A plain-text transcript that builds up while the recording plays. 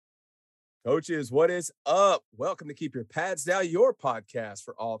Coaches, what is up? Welcome to Keep Your Pads Down, your podcast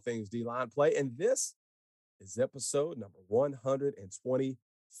for all things D-line play. And this is episode number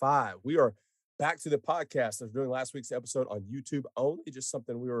 125. We are back to the podcast. I was doing last week's episode on YouTube only, just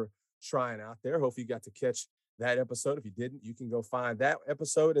something we were trying out there. Hopefully you got to catch that episode. If you didn't, you can go find that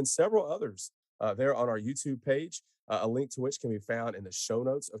episode and several others there on our YouTube page, a link to which can be found in the show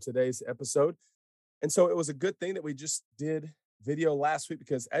notes of today's episode. And so it was a good thing that we just did video last week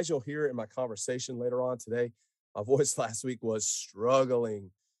because as you'll hear in my conversation later on today, my voice last week was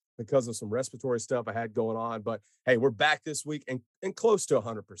struggling because of some respiratory stuff I had going on. But hey, we're back this week and close to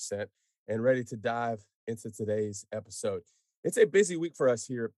 100% and ready to dive into today's episode. It's a busy week for us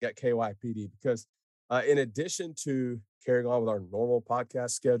here at KYPD because in addition to carrying on with our normal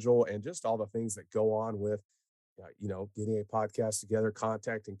podcast schedule and just all the things that go on with, getting a podcast together,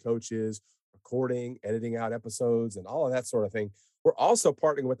 contacting coaches, recording, editing out episodes, and all of that sort of thing. We're also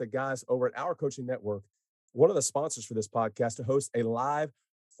partnering with the guys over at Our Coaching Network, one of the sponsors for this podcast, to host a live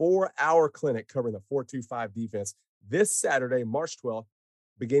 4-hour clinic covering the 425 defense this Saturday, March 12th,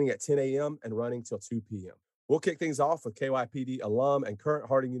 beginning at 10 a.m. and running till 2 p.m. We'll kick things off with KYPD alum and current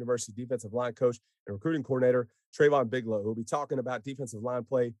Harding University defensive line coach and recruiting coordinator, Trayvon Bigelow, who will be talking about defensive line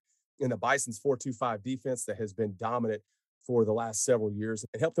play in the Bison's 425 defense that has been dominant for the last several years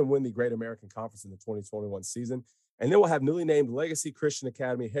and helped them win the Great American Conference in the 2021 season. And then we'll have newly named Legacy Christian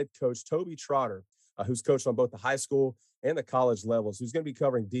Academy head coach Toby Trotter, who's coached on both the high school and the college levels, who's going to be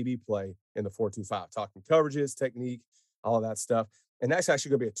covering DB play in the 425, talking coverages, technique, all of that stuff. And that's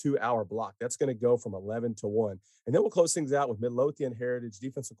actually going to be a 2-hour block. That's going to go from 11 to 1. And then we'll close things out with Midlothian Heritage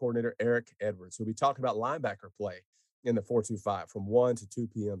defensive coordinator Eric Edwards, who'll be talking about linebacker play in the 425 from 1 to 2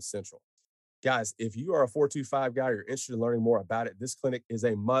 p.m. Central. Guys, if you are a 425 guy, you're interested in learning more about it, this clinic is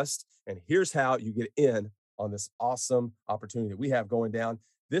a must. And here's how you get in on this awesome opportunity that we have going down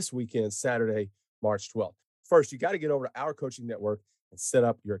this weekend, Saturday, March 12th. First, you got to get over to Our Coaching Network and set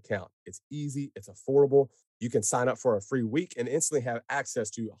up your account. It's easy. It's affordable. You can sign up for a free week and instantly have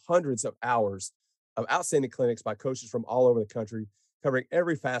access to hundreds of hours of outstanding clinics by coaches from all over the country, covering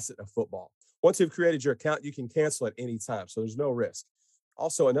every facet of football. Once you've created your account, you can cancel at any time, so there's no risk.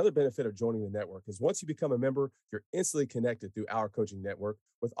 Also, another benefit of joining the network is once you become a member, you're instantly connected through Our Coaching Network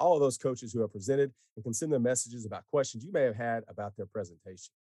with all of those coaches who have presented and can send them messages about questions you may have had about their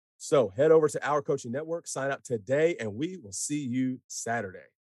presentation. So head over to Our Coaching Network, sign up today, and we will see you Saturday.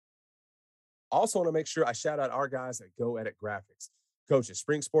 Also want to make sure I shout out our guys at Go Edit Graphics. Coaches,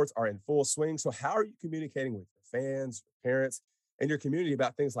 spring sports are in full swing, so how are you communicating with your fans, your parents, and your community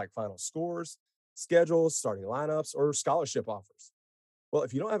about things like final scores, schedules, starting lineups, or scholarship offers? Well,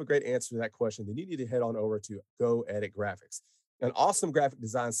 if you don't have a great answer to that question, then you need to head on over to Go Edit Graphics, an awesome graphic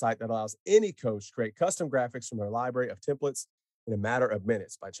design site that allows any coach to create custom graphics from their library of templates in a matter of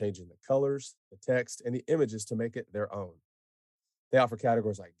minutes by changing the colors, the text, and the images to make it their own. They offer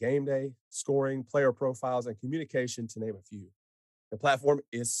categories like game day, scoring, player profiles, and communication, to name a few. The platform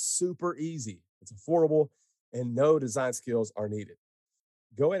is super easy, it's affordable, and no design skills are needed.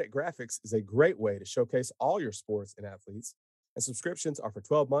 Go Edit Graphics is a great way to showcase all your sports and athletes, and subscriptions are for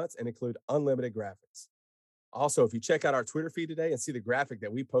 12 months and include unlimited graphics. Also, if you check out our Twitter feed today and see the graphic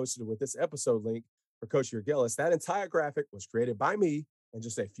that we posted with this episode link for Coach Urgelis, that entire graphic was created by me in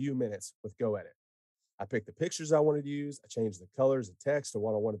just a few minutes with Go Edit. I picked the pictures I wanted to use, I changed the colors and text to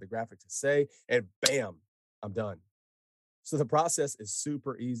what I wanted the graphic to say, and bam, I'm done. So the process is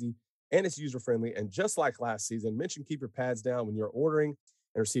super easy and it's user-friendly. And just like last season, mention Keep Your Pads Down when you're ordering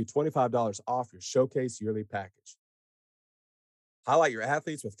and receive $25 off your Showcase yearly package. Highlight your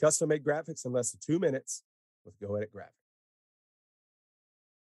athletes with custom-made graphics in less than 2 minutes with Go Edit Graphics.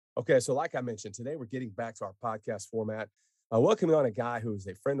 Okay, so like I mentioned, today we're getting back to our podcast format. Welcoming on a guy who is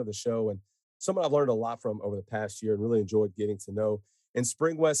a friend of the show and someone I've learned a lot from over the past year and really enjoyed getting to know. In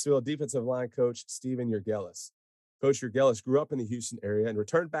Spring Westville, defensive line coach Steven Urgelis. Coach Urgelis grew up in the Houston area and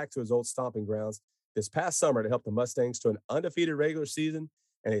returned back to his old stomping grounds this past summer to help the Mustangs to an undefeated regular season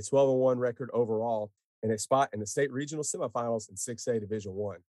and a 12-1 record overall and a spot in the state regional semifinals in 6A Division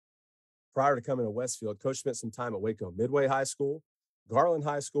I. Prior to coming to Westfield, Coach spent some time at Waco Midway High School, Garland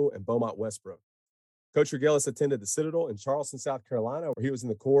High School, and Beaumont Westbrook. Coach Urgelis attended the Citadel in Charleston, South Carolina, where he was in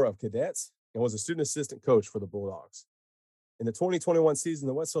the Corps of Cadets and was a student assistant coach for the Bulldogs. In the 2021 season,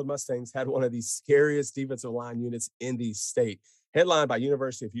 the Westfield Mustangs had one of the scariest defensive line units in the state, headlined by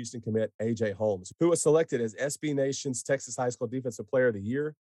University of Houston commit A.J. Holmes, who was selected as SB Nation's Texas High School Defensive Player of the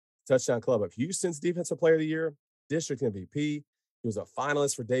Year, Touchdown Club of Houston's Defensive Player of the Year, District MVP. He was a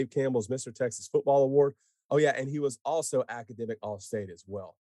finalist for Dave Campbell's Mr. Texas Football Award. Oh, yeah, and he was also academic All-State as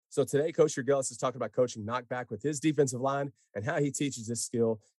well. So today, Coach Urgelis is talking about coaching knockback with his defensive line and how he teaches this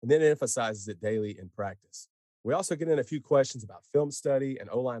skill and then emphasizes it daily in practice. We also get in a few questions about film study and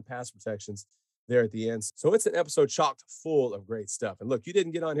O-line pass protections there at the end. So it's an episode chocked full of great stuff. And look, you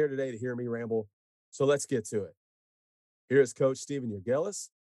didn't get on here today to hear me ramble, so let's get to it. Here is Coach Stephen Urgelis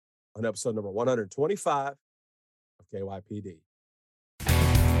on episode number 125 of KYPD.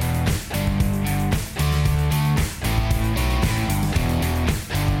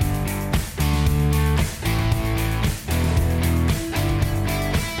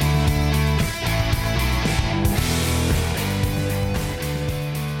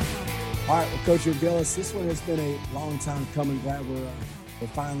 All right, well, Coach Urgelis, this one has been a long time coming. Glad we're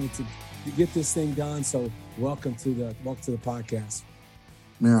finally to get this thing done. So welcome to the podcast.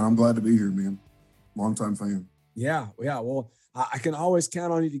 Man, I'm glad to be here, man. Longtime fan. Yeah. Well, I can always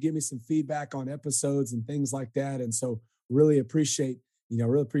count on you to give me some feedback on episodes and things like that. And so really appreciate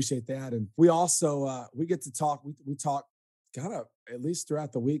that. And we also we get to talk. We talk kind of at least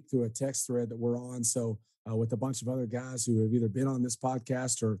throughout the week through a text thread that we're on. So with a bunch of other guys who have either been on this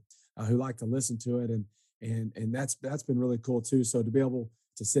podcast or who like to listen to it, and that's been really cool too. So to be able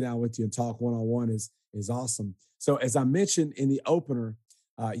to sit down with you and talk one-on-one is awesome. So as I mentioned in the opener,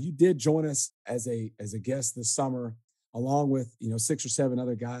 you did join us as a guest this summer, along with 6 or 7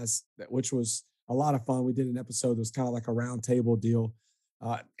 other guys, which was a lot of fun. We did an episode that was kind of like a round table deal,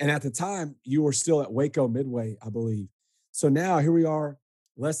 and at the time you were still at Waco Midway, I believe. So now here we are,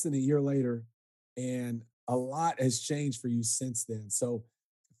 less than a year later, and a lot has changed for you since then. So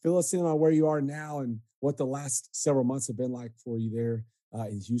fill us in on where you are now and what the last several months have been like for you there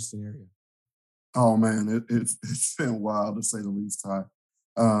in the Houston area. Oh, man, it's been wild to say the least, Ty.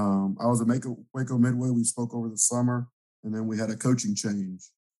 I was at Waco Midway. We spoke over the summer, and then we had a coaching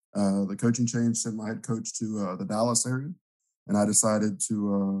change. The coaching change sent my head coach to the Dallas area, and I decided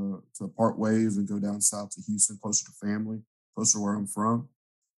to part ways and go down south to Houston, closer to family, closer to where I'm from.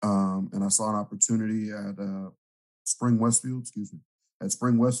 And I saw an opportunity at Spring Westfield,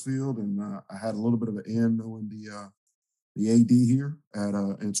 and I had a little bit of an in knowing the AD here at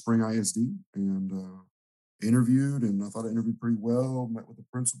Spring ISD, and interviewed, and I thought I interviewed pretty well. Met with the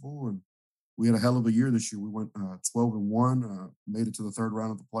principal, and we had a hell of a year this year. We went 12-1, made it to the third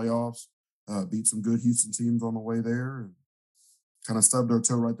round of the playoffs, beat some good Houston teams on the way there, and kind of stubbed our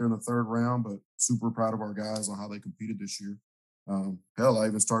toe right there in the third round. But super proud of our guys on how they competed this year. Hell, I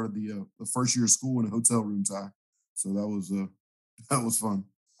even started the first year of school in a hotel room, Ty. So that was fun.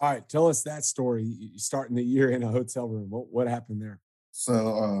 All right, tell us that story. You starting the year in a hotel room. What happened there?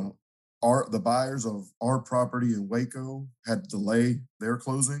 So the buyers of our property in Waco had to delay their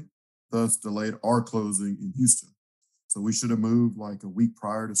closing, thus delayed our closing in Houston. So we should have moved like a week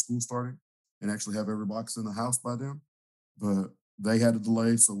prior to school starting and actually have every box in the house by then. But they had to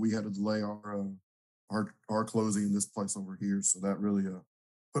delay, so we had to delay our closing in this place over here. So that really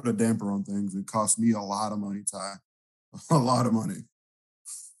put a damper on things. It cost me a lot of money, Ty. A lot of money.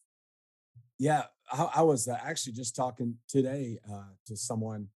 Yeah, I was actually just talking today to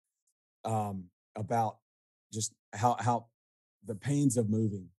someone about just how the pains of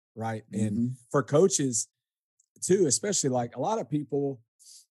moving, right? Mm-hmm. And for coaches too, especially like a lot of people,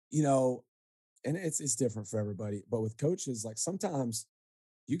 and it's different for everybody, but with coaches, like sometimes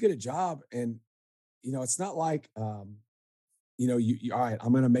you get a job and, it's not like, you all right,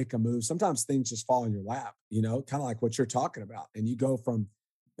 I'm going to make a move. Sometimes things just fall in your lap, kind of like what you're talking about. And you go from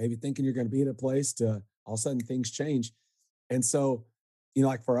maybe thinking you're going to be at a place to all of a sudden things change. And so,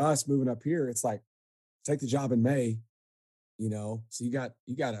 like for us moving up here, it's like, take the job in May, so you got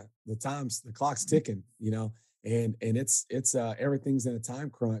the clock's ticking, and it's everything's in a time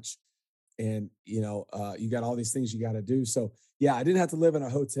crunch, and, you got all these things you got to do. So yeah, I didn't have to live in a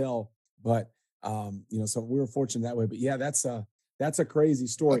hotel, but, so we were fortunate that way. But yeah, that's a crazy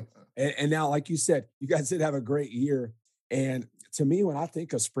story. And now, like you said, you guys did have a great year. And to me, when I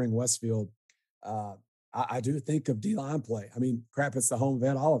think of Spring Westfield, I do think of D-line play. I mean, crap, it's the home of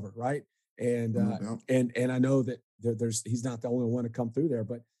Ed Oliver, right? And and I know that he's not the only one to come through there,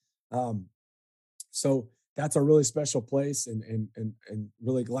 but so that's a really special place, and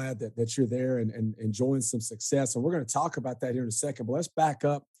really glad that you're there and enjoying some success. And we're going to talk about that here in a second. But let's back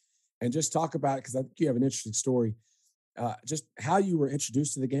up and just talk about it, because I think you have an interesting story. Just how you were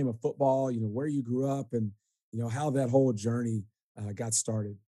introduced to the game of football, where you grew up, and how that whole journey got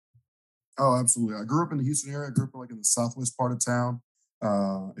started. Oh, absolutely. I grew up in the Houston area. I grew up like in the southwest part of town.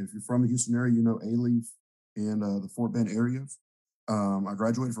 If you're from the Houston area, you know Alief and the Fort Bend areas. I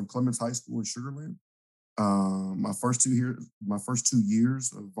graduated from Clemens High School in Sugar Land. My first 2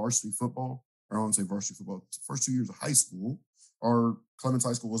 years of varsity football, or I won't say varsity football, first 2 years of high school, our Clemens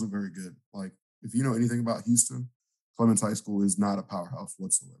High School wasn't very good. Like, if you know anything about Houston, Clemens High School is not a powerhouse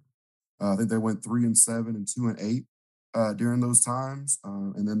whatsoever. I think they went 3-7 and 2-8 during those times.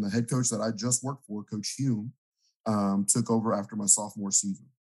 And then the head coach that I just worked for, Coach Hume, took over after my sophomore season.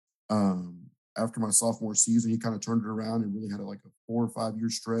 After my sophomore season, he kind of turned it around and really had like a 4 or 5 year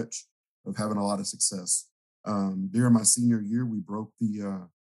stretch of having a lot of success. During my senior year, we broke the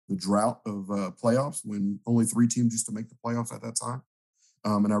drought of playoffs when only 3 teams used to make the playoffs at that time.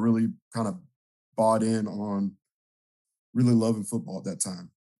 And I really kind of bought in on really loving football at that time.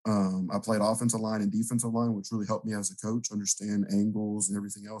 I played offensive line and defensive line, which really helped me as a coach understand angles and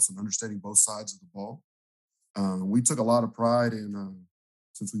everything else and understanding both sides of the ball. We took a lot of pride in,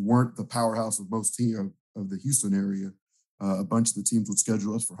 since we weren't the powerhouse of most team of the Houston area, a bunch of the teams would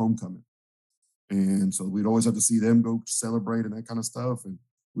schedule us for homecoming. And so we'd always have to see them go celebrate and that kind of stuff. And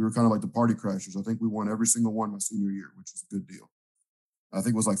we were kind of like the party crashers. I think we won every single one my senior year, which is a good deal. I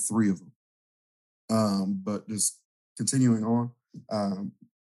think it was like 3 of them. But just continuing on,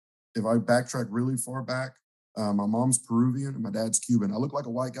 if I backtrack really far back, my mom's Peruvian and my dad's Cuban. I look like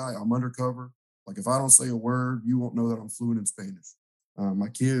a white guy. I'm undercover. Like, if I don't say a word, you won't know that I'm fluent in Spanish. My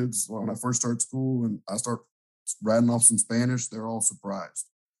kids, when I first start school and I start rattling off some Spanish, they're all surprised.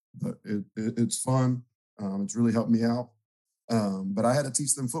 But it's fun. It's really helped me out. But I had to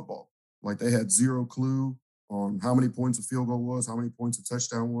teach them football. Like, they had zero clue on how many points a field goal was, how many points a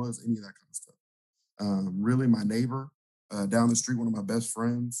touchdown was, any of that kind of stuff. Really, my neighbor down the street, one of my best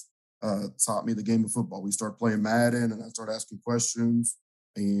friends, taught me the game of football. We started playing Madden, and I started asking questions,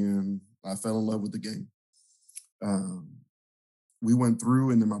 and I fell in love with the game. We went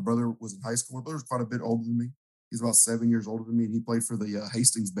through, and then my brother was in high school. My brother's quite a bit older than me. He's about 7 years older than me, and he played for the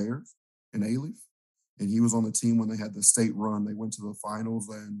Hastings Bears in A-Leaf. And he was on the team when they had the state run. They went to the finals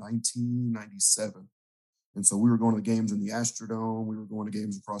in 1997. And so we were going to the games in the Astrodome. We were going to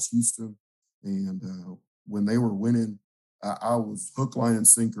games across Houston. And when they were winning, I was hook, line, and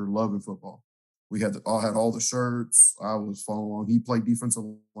sinker loving football. We had all the shirts. I was following along. He played defensive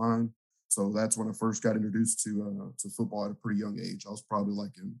line. So that's when I first got introduced to football at a pretty young age. I was probably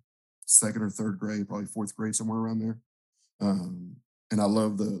like in 2nd or 3rd grade, probably 4th grade, somewhere around there. And I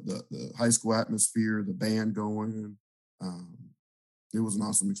love the high school atmosphere, the band going. It was an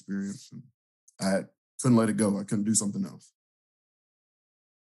awesome experience. And I couldn't let it go. I couldn't do something else.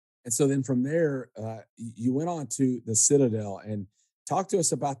 And so then from there, you went on to the Citadel, and talk to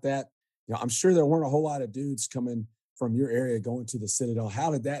us about that. You know, I'm sure there weren't a whole lot of dudes coming from your area going to the Citadel.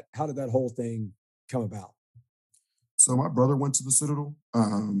 How did that whole thing come about? So my brother went to the Citadel.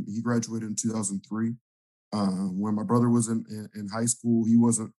 He graduated in 2003. When my brother was in high school, he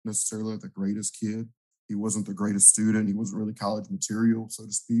wasn't necessarily the greatest kid. He wasn't the greatest student. He wasn't really college material, so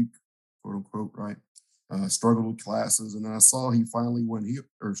to speak, quote unquote, right? Struggled with classes. And then I saw he only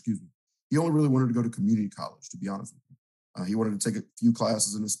really wanted to go to community college, to be honest with you. He wanted to take a few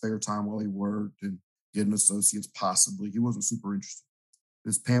classes in his spare time while he worked and get an associate's possibly. He wasn't super interested.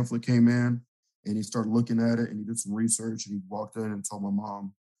 This pamphlet came in and he started looking at it and he did some research and he walked in and told my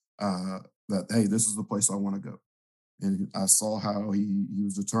mom that, hey, this is the place I want to go. And I saw how he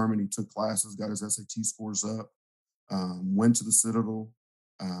was determined. He took classes, got his SAT scores up, went to the Citadel,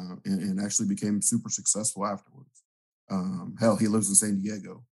 and actually became super successful afterwards. Hell, he lives in San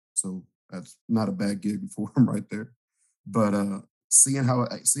Diego, so that's not a bad gig for him right there. But seeing how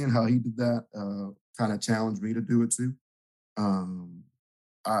he did that kind of challenged me to do it too.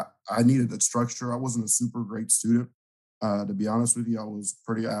 I needed that structure. I wasn't a super great student. To be honest with you, I was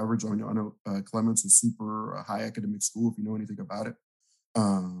pretty average. I know Clemens is super high academic school, if you know anything about it.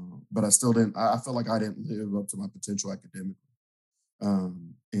 But I still didn't. I felt like I didn't live up to my potential academically.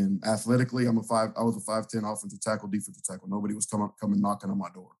 And athletically, I was a 5'10" offensive tackle, defensive tackle. Nobody was coming knocking on my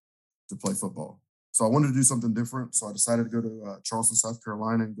door to play football. So I wanted to do something different. So I decided to go to Charleston, South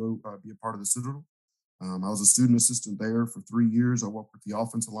Carolina, and go be a part of the Citadel. I was a student assistant there for 3 years. I worked with the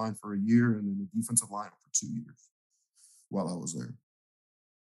offensive line for a year and then the defensive line for 2 years while I was there.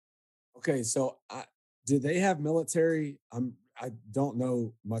 Okay, so did they have military? I don't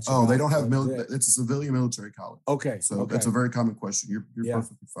know much. Oh, they don't have military. It's a civilian military college. Okay, so that's a very common question. You're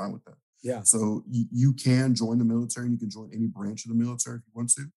perfectly fine with that. Yeah. So you can join the military, and you can join any branch of the military if you want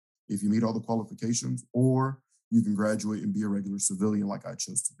to, if you meet all the qualifications, or you can graduate and be a regular civilian like I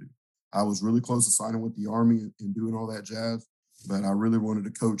chose to do. I was really close to signing with the Army and doing all that jazz, but I really wanted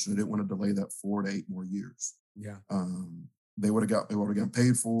to coach, and I didn't want to delay that 4 to 8 more years. Yeah. They would have gotten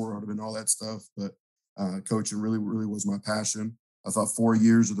paid for, it would have been all that stuff, but coaching really, really was my passion. I thought 4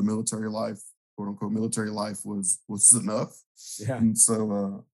 years of the military life, quote unquote, military life was enough. Yeah. And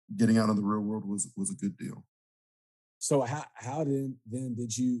so getting out of the real world was a good deal. So how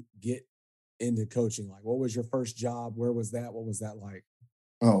did you get into coaching? Like, what was your first job? Where was that? What was that like?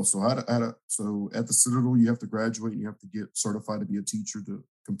 Oh, so so at the Citadel, you have to graduate and you have to get certified to be a teacher to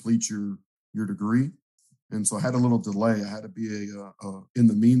complete your degree. And so I had a little delay. I had to be in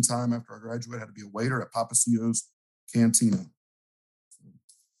the meantime, after I graduated, I had to be a waiter at Papasito's Cantina.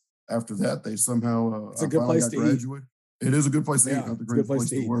 After that, they somehow, It's a I good finally place got to eat. graduated. It is a good place to eat, Yeah, not the it's a good greatest place place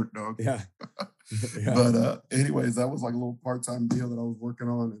to to eat. work, dog. Yeah. Yeah. But anyways, that was like a little part-time deal that I was working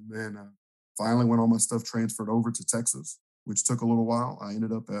on. And then finally, when all my stuff transferred over to Texas, which took a little while, I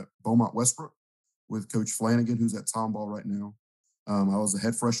ended up at Beaumont Westbrook with Coach Flanagan, who's at Tomball right now. I was the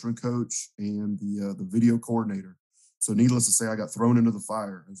head freshman coach and the video coordinator. So needless to say, I got thrown into the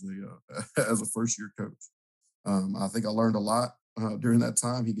fire as a as a first year coach. I think I learned a lot during that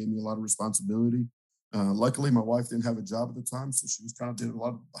time. He gave me a lot of responsibility. Luckily, my wife didn't have a job at the time, so she was kind of did a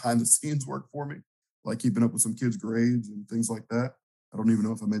lot of behind the scenes work for me, like keeping up with some kids' grades and things like that. I don't even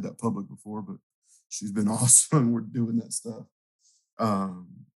know if I made that public before, but she's been awesome. We're doing that stuff. Um,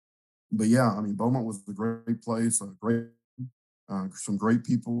 but yeah, I mean, Beaumont was a great place, some great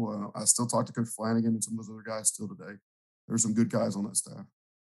people. I still talk to Coach Flanagan and some of those other guys still today. There's some good guys on that staff.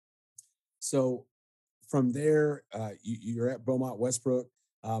 So from there, you're at Beaumont Westbrook.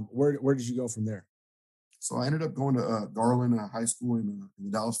 Where did you go from there? So I ended up going to Garland High School in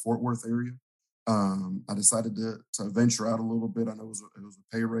the Dallas-Fort Worth area. I decided to venture out a little bit. I know it was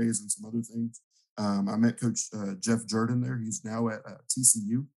a pay raise and some other things. I met Coach Jeff Jordan there. He's now at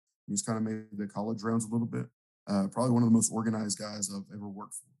TCU. He's kind of made the college rounds a little bit. Probably one of the most organized guys I've ever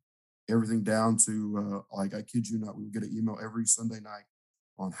worked for. Everything down to, like, I kid you not, we would get an email every Sunday night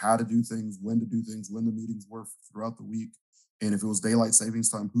on how to do things, when to do things, when the meetings were throughout the week. And if it was daylight savings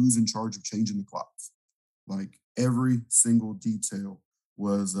time, who's in charge of changing the clocks? Like every single detail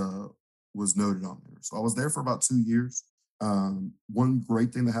was noted on there. So I was there for about 2 years. One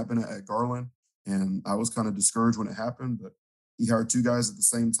great thing that happened at Garland, and I was kind of discouraged when it happened, but he hired two guys at the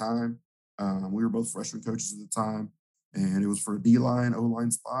same time. We were both freshman coaches at the time, and it was for a D-line,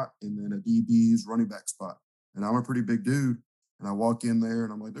 O-line spot, and then a DB's running back spot. And I'm a pretty big dude, and I walk in there,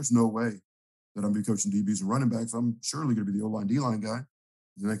 and I'm like, there's no way that I'm going to be coaching DBs and running backs. I'm surely going to be the O-line, D-line guy.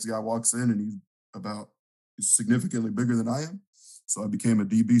 The next guy walks in, and he's significantly bigger than I am. So I became a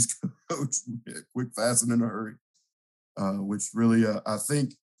DB's coach quick, fast, and in a hurry, which really, I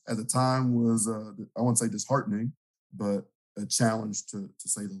think at the time was, I won't say disheartening, but a challenge to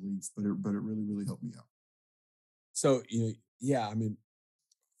say the least. But it really, really helped me out. So, yeah, I mean,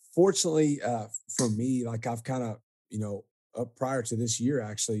 fortunately for me, like I've kind of, up prior to this year,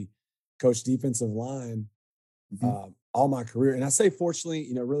 actually coached defensive line all my career. And I say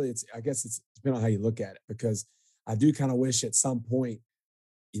fortunately, really I guess it's depending on how you look at it, because I do kind of wish at some point,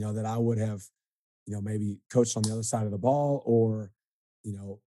 that I would have, maybe coached on the other side of the ball, or,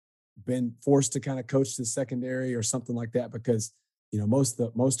 been forced to kind of coach the secondary or something like that, because, most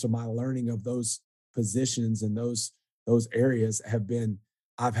of my learning of those positions and those areas have been,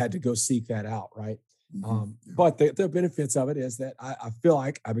 I've had to go seek that out. Right. Yeah. But the benefits of it is that I feel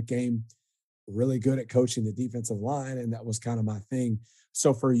like I became really good at coaching the defensive line, and that was kind of my thing.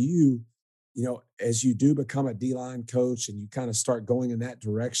 So for you, as you do become a D-line coach and you kind of start going in that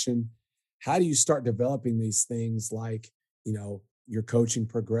direction, how do you start developing these things like, your coaching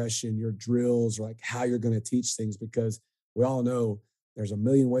progression, your drills, like how you're going to teach things? Because we all know there's a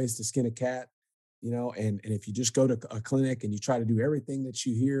million ways to skin a cat, and if you just go to a clinic and you try to do everything that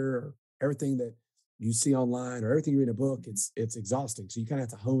you hear, or everything that you see online, or everything you read in a book, it's exhausting. So you kind of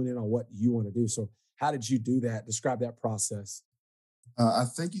have to hone in on what you want to do. So how did you do that? Describe that process. I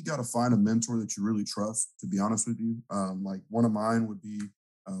think you got to find a mentor that you really trust, to be honest with you. Like one of mine would be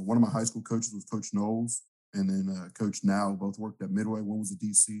one of my high school coaches was Coach Knowles, and then Coach Now, both worked at Midway. One was a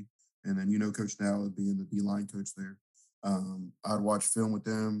DC, and then Coach Now being the D-line coach there. I'd watch film with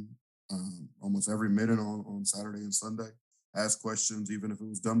them almost every minute on Saturday and Sunday, ask questions, even if it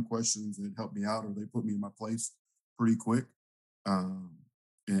was dumb questions, they'd help me out or they put me in my place pretty quick.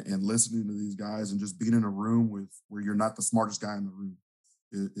 And listening to these guys and just being in a room where you're not the smartest guy in the room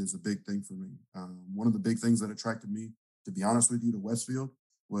is a big thing for me. One of the big things that attracted me, to be honest with you, to Westfield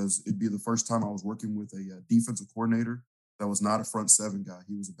was it'd be the first time I was working with a defensive coordinator that was not a front seven guy.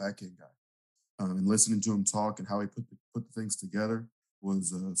 He was a back end guy. And listening to him talk and how he put the things together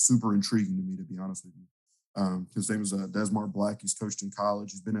was super intriguing to me, to be honest with you. His name is Desmar Black. He's coached in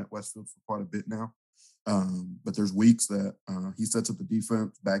college. He's been at Westfield for quite a bit now. But there's weeks that he sets up the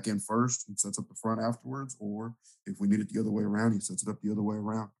defense back in first and sets up the front afterwards, or if we need it the other way around, he sets it up the other way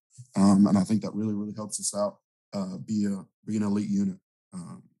around. And I think that really, really helps us out be an elite unit.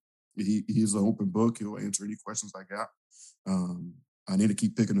 He's an open book. He'll answer any questions I got. I need to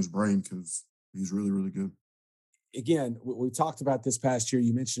keep picking his brain because he's really, really good. Again, we talked about this past year.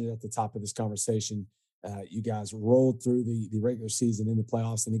 You mentioned it at the top of this conversation. You guys rolled through the regular season in the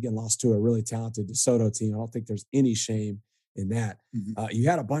playoffs, and again lost to a really talented DeSoto team. I don't think there's any shame in that. You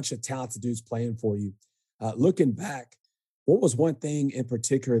had a bunch of talented dudes playing for you. Looking back, what was one thing in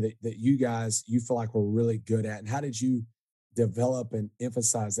particular that you feel like were really good at, and how did you develop and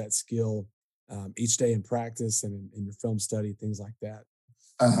emphasize that skill each day in practice and in your film study, things like that?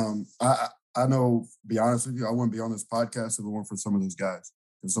 I know, be honest with you, I wouldn't be on this podcast if it weren't for some of those guys.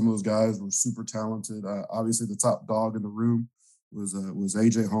 And some of those guys were super talented. Obviously, the top dog in the room was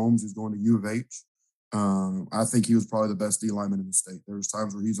AJ Holmes, who's going to U of H. I think he was probably the best D lineman in the state. There was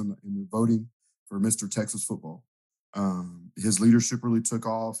times where he's in the voting for Mr. Texas football. His leadership really took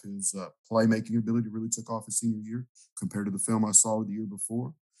off. His playmaking ability really took off his senior year compared to the film I saw the year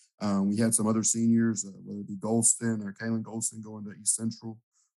before. We had some other seniors, whether it be Golston or Kalen Golston going to East Central,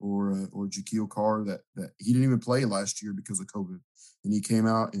 or Jaquil Carr that he didn't even play last year because of COVID, and he came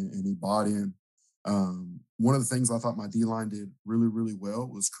out and he bought in. One of the things I thought my D-line did really, really well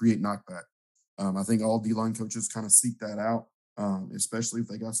was create knockback. I think all D-line coaches kind of seek that out, especially if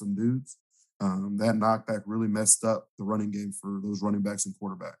they got some dudes. That knockback really messed up the running game for those running backs and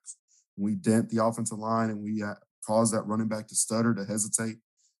quarterbacks. We dent the offensive line and we caused that running back to stutter, to hesitate,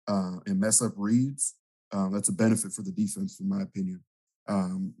 and mess up reads. That's a benefit for the defense, in my opinion.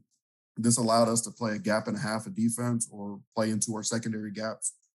 This allowed us to play a gap and a half of defense or play into our secondary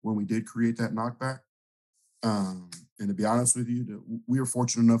gaps when we did create that knockback. And to be honest with you, we were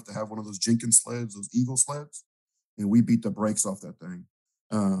fortunate enough to have one of those Jenkins sleds, those Eagle sleds, and we beat the brakes off that thing.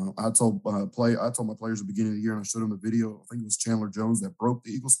 I told my players at the beginning of the year, and I showed them the video. I think it was Chandler Jones that broke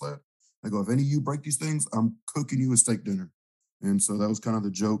the Eagle sled. I go, if any of you break these things, I'm cooking you a steak dinner. And so that was kind of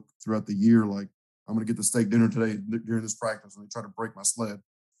the joke throughout the year, like, I'm going to get the steak dinner today during this practice. And they tried to break my sled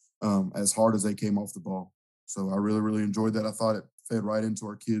as hard as they came off the ball. So I really, really enjoyed that. I thought it fed right into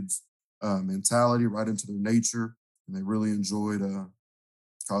our kids' mentality, right into their nature. And they really enjoyed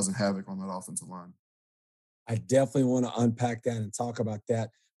causing havoc on that offensive line. I definitely want to unpack that and talk about that.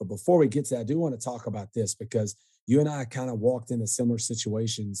 But before we get to that, I do want to talk about this because you and I kind of walked into similar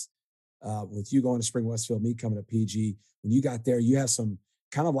situations with you going to Spring Westfield, me coming to PG. When you got there, you have some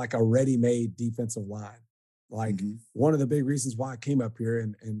kind of like a ready-made defensive line. Like one of the big reasons why I came up here,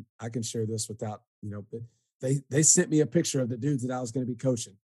 and I can share this without, but they sent me a picture of the dudes that I was going to be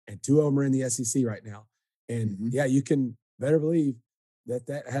coaching, and two of them are in the SEC right now. And yeah, you can better believe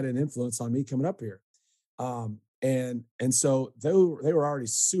that had an influence on me coming up here. And so they were already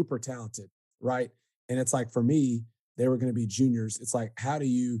super talented, right? And it's like, for me, they were going to be juniors. It's like, how do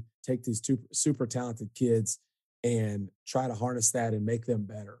you take these two super talented kids and try to harness that and make them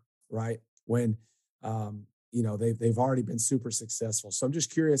better, right? When, they've already been super successful. So I'm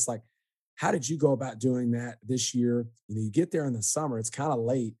just curious, like, how did you go about doing that this year? You get there in the summer, it's kind of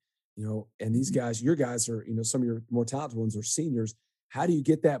late, and these guys, your guys are, some of your more talented ones are seniors. How do you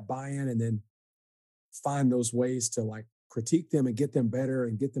get that buy-in and then find those ways to like critique them and get them better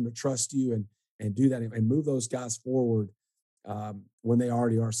and get them to trust you and do that and move those guys forward when they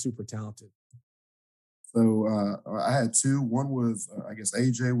already are super talented? So I had two. One was, I guess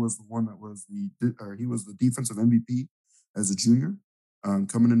AJ was the one that was he was the defensive MVP as a junior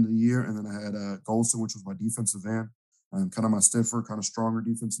coming into the year. And then I had Golston, which was my defensive end, kind of my stiffer, kind of stronger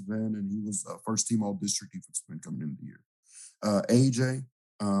defensive end. And he was first team all district defensive end coming into the year. AJ,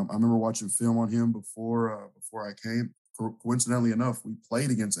 I remember watching film on him before I came. Coincidentally enough, we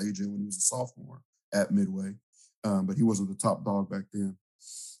played against AJ when he was a sophomore at Midway, but he wasn't the top dog back then.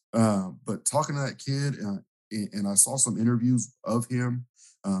 But talking to that kid, and I saw some interviews of him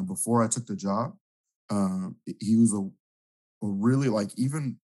before I took the job. He was a really, like,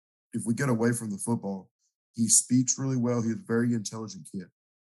 even if we get away from the football, he speaks really well. He's a very intelligent kid.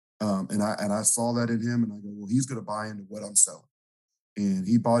 And I saw that in him, and I go, well, he's going to buy into what I'm selling. And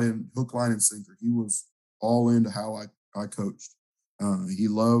he bought in hook, line, and sinker. He was all into how I coached. He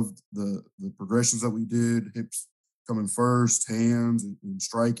loved the progressions that we did, hips coming first, hands, and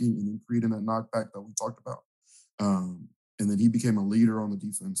striking, and then creating that knockback that we talked about. And then he became a leader on the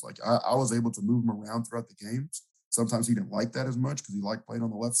defense. Like, I was able to move him around throughout the games. Sometimes he didn't like that as much because he liked playing on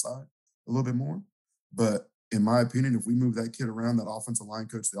the left side a little bit more. But in my opinion, if we move that kid around, that offensive line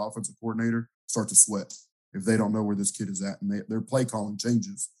coach, the offensive coordinator start to sweat if they don't know where this kid is at. And their play calling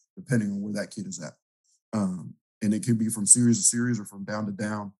changes depending on where that kid is at. And it could be from series to series or from down to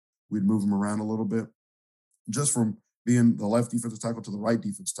down. We'd move them around a little bit, just from being the left defensive tackle to the right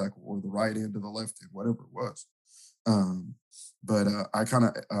defensive tackle or the right end to the left end, whatever it was. But I kind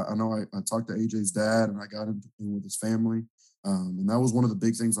of, I know I talked to AJ's dad and I got him in with his family. And that was one of the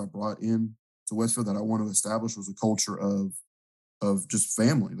big things I brought in to Westfield that I want to establish was a culture of just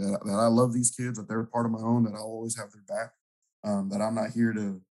family, that I love these kids, that they're a part of my own, that I'll always have their back, that I'm not here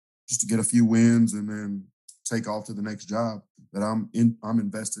to just to get a few wins and then take off to the next job, that I'm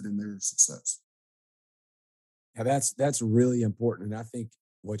invested in their success. Yeah, that's really important. And I think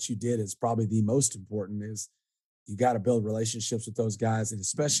what you did is probably the most important is you got to build relationships with those guys. And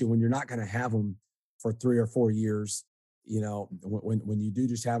especially when you're not going to have them for 3 or 4 years, when you do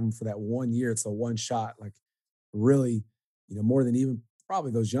just have them for that 1 year, it's a one shot, like really, more than even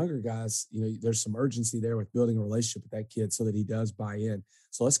probably those younger guys, there's some urgency there with building a relationship with that kid so that he does buy in.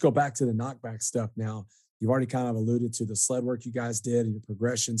 So let's go back to the knockback stuff now. You've already kind of alluded to the sled work you guys did and your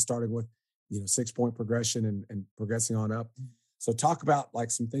progression, starting with 6-point progression and progressing on up. So talk about like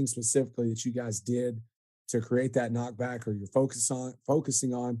some things specifically that you guys did to create that knockback, or you're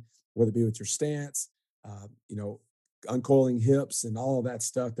focusing on, whether it be with your stance, uncoiling hips and all of that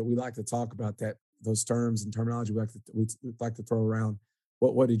stuff that we like to talk about, that those terms and terminology we like to throw around.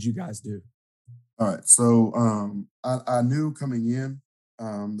 What did you guys do? All right. So I knew coming in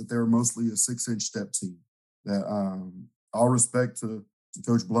that they were mostly a 6-inch step team. That all respect to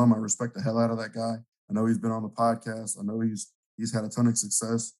Coach Blum. I respect the hell out of that guy. I know he's been on the podcast. I know he's had a ton of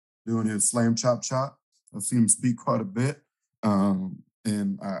success doing his slam chop chop. I've seen him speak quite a bit.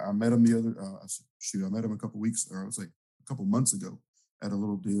 And I met him I met him a couple months ago at a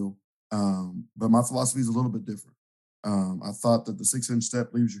little deal. But my philosophy is a little bit different. I thought that the 6-inch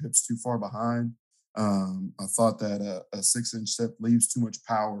step leaves your hips too far behind. I thought that a 6-inch step leaves too much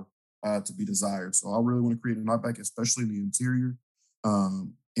power to be desired. So I really want to create a knockback, especially in the interior.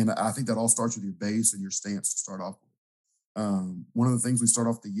 And I think that all starts with your base and your stance to start off with. One of the things we start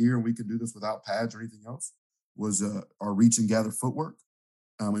off the year, and we could do this without pads or anything else, was our reach and gather footwork.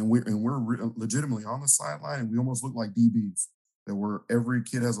 And we're legitimately on the sideline, and we almost look like DBs. Every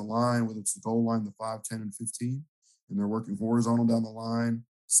kid has a line, whether it's the goal line, the 5, 10, and 15, and they're working horizontal down the line,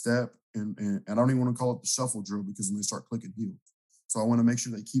 step, and I don't even want to call it the shuffle drill because then they start clicking heels. So I want to make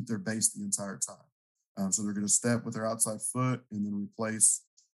sure they keep their base the entire time. So they're going to step with their outside foot and then replace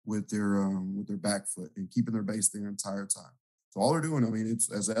with their back foot and keeping their base their entire time. So all they're doing,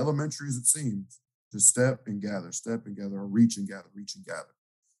 it's as elementary as it seems, just step and gather, or reach and gather, reach and gather.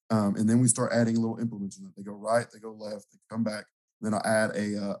 And then we start adding little implements in it. They go right, they go left, they come back. Then I add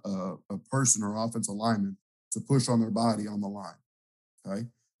a person or offensive lineman to push on their body on the line. Okay.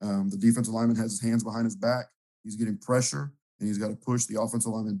 The defensive lineman has his hands behind his back. He's getting pressure, and he's got to push the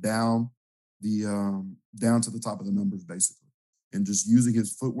offensive lineman down to the top of the numbers, basically, and just using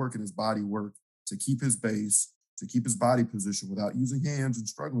his footwork and his body work to keep his base, to keep his body position without using hands and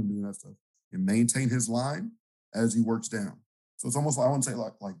struggling doing that stuff, and maintain his line as he works down. So it's almost like, I wouldn't say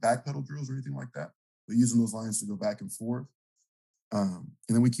like backpedal drills or anything like that, but using those lines to go back and forth. And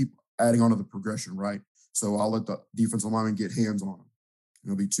then we keep adding on to the progression, right? So I'll let the defensive lineman get hands on him.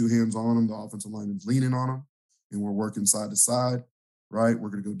 There'll be 2 hands on him. The offensive lineman's leaning on him, and we're working side to side, right? We're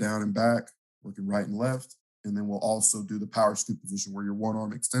going to go down and back, working right and left. And then we'll also do the power scoop position where your one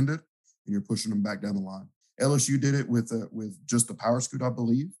arm extended and you're pushing them back down the line. LSU did it with just the power scoot, I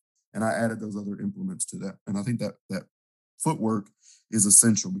believe, and I added those other implements to that. And I think that footwork is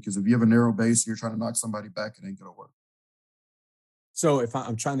essential, because if you have a narrow base and you're trying to knock somebody back, it ain't going to work. So if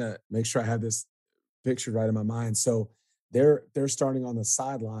I'm trying to make sure I have this pictured right in my mind, so they're starting on the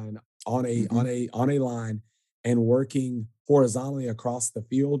sideline on a line and working horizontally across the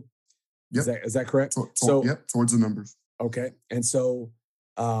field. Yep. Is that correct? Yep, towards the numbers. Okay. And so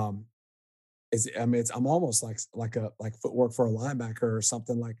I'm almost like footwork for a linebacker or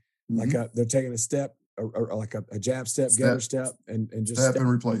something, like they're taking a step or like a jab step, gather step, and just step and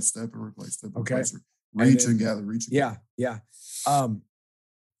replace. Okay. Reach and gather. Yeah.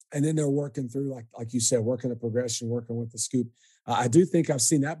 And then they're working through, like you said, working the progression, working with the scoop. I do think I've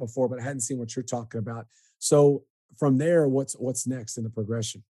seen that before, but I hadn't seen what you're talking about. So from there, what's next in the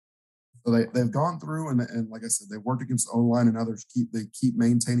progression? So they've gone through and like I said, they've worked against the O-line, and others keep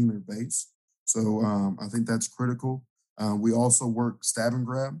maintaining their base. So I think that's critical. We also work stab and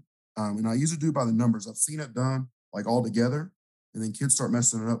grab, and I usually do it by the numbers. I've seen it done like all together, and then kids start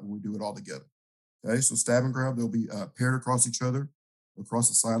messing it up when we do it all together. Okay, so stab and grab, they'll be paired across each other, across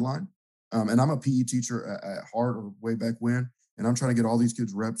the sideline. And I'm a PE teacher at heart, or way back when, and I'm trying to get all these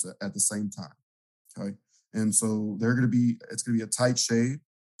kids reps at the same time. Okay, and so it's going to be a tight shade.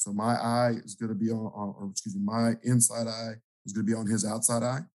 So my eye is going to be my inside eye is going to be on his outside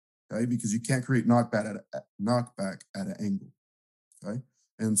eye. Okay, because you can't create knockback at an angle. Okay,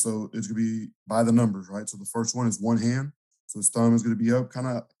 And so it's going to be by the numbers, right? So the first one is one hand. So his thumb is going to be up, kind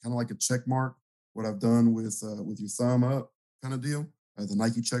of like a check mark. What I've done with your thumb up kind of deal, the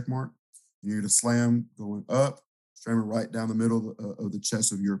Nike check mark. And you're going to slam going up, slam it right down the middle of the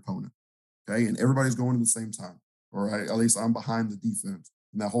chest of your opponent. Okay, and everybody's going at the same time. All right, at least I'm behind the defense,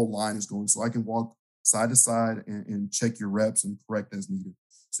 and that whole line is going. So I can walk side to side and check your reps and correct as needed.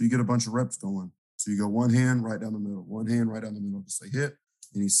 So you get a bunch of reps going. So you go one hand right down the middle, one hand right down the middle to say hit,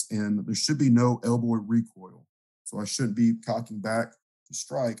 and there should be no elbow recoil. So I shouldn't be cocking back to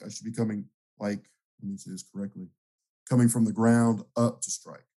strike. I should be coming let me say this correctly, coming from the ground up to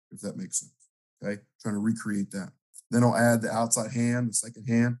strike, if that makes sense. Okay, trying to recreate that. Then I'll add the outside hand, the second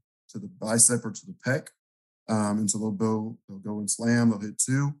hand, to the bicep or to the pec. And so they'll go and slam, they'll hit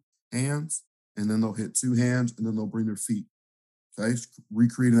two hands, and then they'll hit two hands, and then they'll bring their feet. Okay,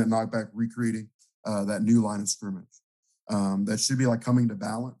 recreating that knockback, recreating that new line of scrimmage. That should be like coming to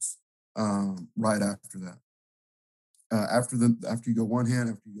balance right after that. After you go one hand,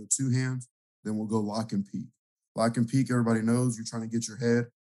 after you go two hands, then we'll go lock and peek. Lock and peek, everybody knows you're trying to get your head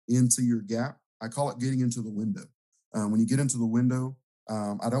into your gap. I call it getting into the window. When you get into the window,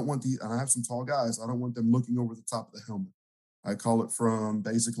 I don't want and I have some tall guys, I don't want them looking over the top of the helmet. I call it from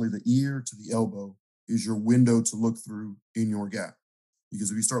basically the ear to the elbow is your window to look through in your gap.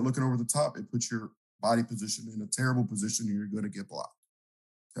 Because if you start looking over the top, it puts your body position in a terrible position and you're going to get blocked.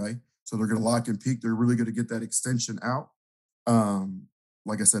 Okay? So they're going to lock and peek. They're really going to get that extension out.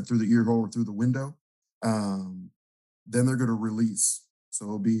 Like I said, through the ear hole or through the window. Then they're going to release. So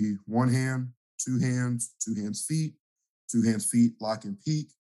it'll be one hand, two hands, feet, two hands, feet, lock and peek,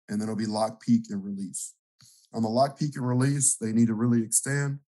 and then it'll be lock, peek, and release. On the lock, peek, and release, they need to really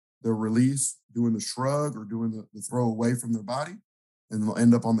extend. They'll release doing the shrug or doing the throw away from their body, and they'll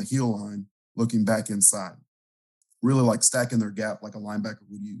end up on the heel line looking back inside. Really like stacking their gap like a linebacker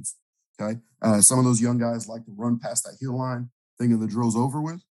would use. Okay. Some of those young guys like to run past that heel line thinking the drill's over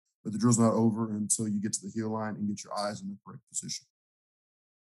with, but the drill's not over until you get to the heel line and get your eyes in the correct position.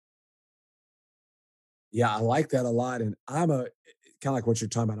 Yeah, I like that a lot. And I'm kind of like what you're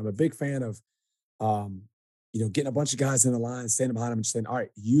talking about. I'm a big fan of, getting a bunch of guys in the line, standing behind them and saying, all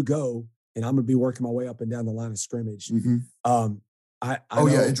right, you go, and I'm going to be working my way up and down the line of scrimmage. Mm-hmm.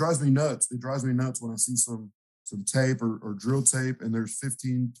 Yeah, it drives me nuts. It drives me nuts when I see some tape or drill tape and there's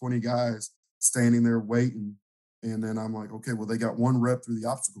 15, 20 guys standing there waiting. And then I'm like, okay, well, they got one rep through the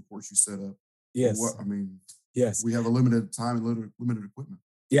obstacle course you set up. Yes. Yes. We have a limited time and limited equipment.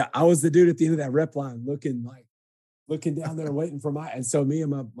 Yeah. I was the dude at the end of that rep line looking down there waiting for and so me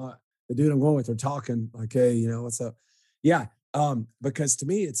and the dude I'm going with are talking like, hey, what's up? Yeah. Because to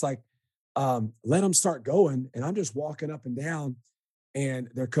me, it's like, let them start going and I'm just walking up and down and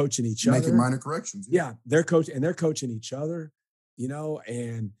they're coaching each other. Making minor corrections. Yeah. They're coaching each other,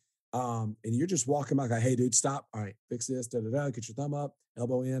 and you're just walking back like, hey, dude, stop. All right, fix this, get your thumb up,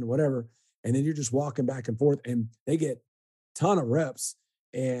 elbow in, whatever. And then you're just walking back and forth and they get a ton of reps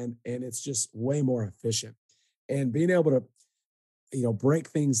and it's just way more efficient. And being able to, break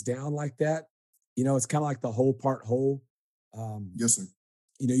things down like that, it's kind of like the whole part whole. Yes, sir.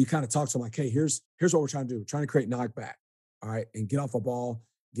 You kind of talk to them like, hey, here's what we're trying to do. We're trying to create knockback. All right. And get off a ball,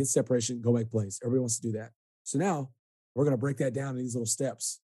 get separation, go make plays. Everybody wants to do that. So now we're going to break that down in these little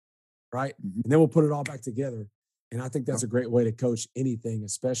steps. Right. Mm-hmm. And then we'll put it all back together. And I think that's a great way to coach anything,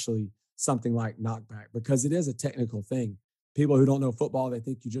 especially something like knockback, because it is a technical thing. People who don't know football, they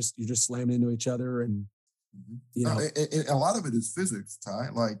think you're just slamming into each other. And, and a lot of it is physics, Ty.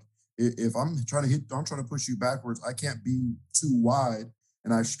 Like if I'm trying to push you backwards, I can't be too wide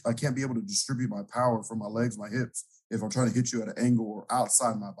and I can't be able to distribute my power from my legs, my hips. If I'm trying to hit you at an angle or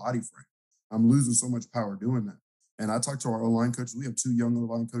outside my body frame, I'm losing so much power doing that. And I talked to our O-line coaches. We have 2 young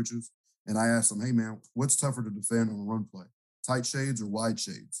O-line coaches. And I asked them, hey, man, what's tougher to defend on a run play? Tight shades or wide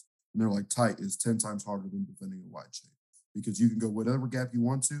shades? And they're like, tight is 10 times harder than defending a wide shade because you can go whatever gap you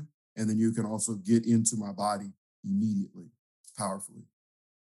want to. And then you can also get into my body immediately, powerfully.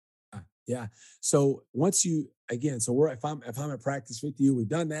 Yeah. So once if I'm at practice with you, we've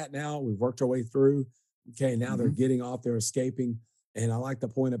done that now. We've worked our way through. Okay. Now they're getting off, they're escaping. And I like the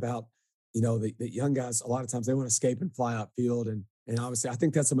point about, the young guys, a lot of times they want to escape and fly upfield. And obviously I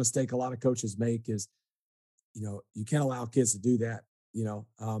think that's a mistake a lot of coaches make is, you can't allow kids to do that.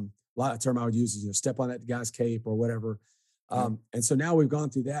 A lot of term I would use is, step on that guy's cape or whatever. And so now we've gone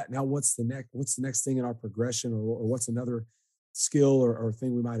through that. Now what's the next thing in our progression or what's another skill or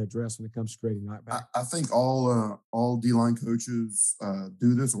thing we might address when it comes to creating knockback? I think all D-line coaches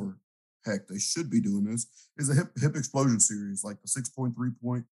do this, or heck, they should be doing this, is a hip explosion series, like the 6.3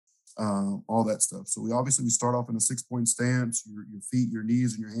 point all that stuff. So we start off in a 6-point stance, your feet, your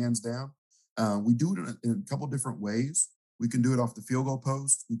knees, and your hands down. We do it in a couple different ways. We can do it off the field goal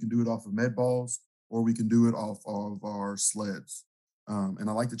post. We can do it off of med balls, or we can do it off of our sleds. And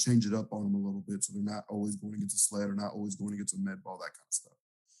I like to change it up on them a little bit so they're not always going against a sled or not always going against a med ball, that kind of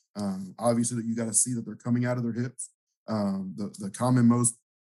stuff. Obviously, that you got to see that they're coming out of their hips. The common most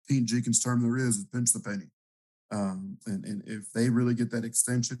Pete Jenkins term there is pinch the penny. And if they really get that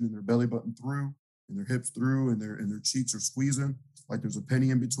extension in their belly button through, and their hips through, and their cheeks are squeezing like there's a penny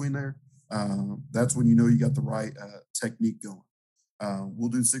in between there, that's when you know you got the right technique going. We'll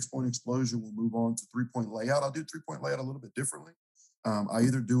do 6-point explosion. We'll move on to 3-point layout. I'll do 3-point layout a little bit differently. I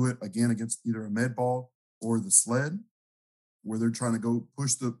either do it again against either a med ball or the sled, where they're trying to go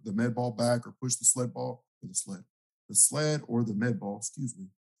push the med ball back or push the sled ball or the sled or the med ball,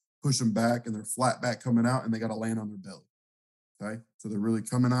 push them back, and they're flat back coming out, and they got to land on their belly. Okay, so they're really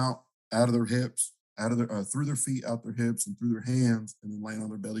coming out of their hips, out of their through their feet, out their hips, and through their hands, and then land on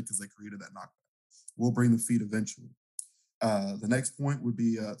their belly because they created that knockback. We'll bring the feet eventually. The next point would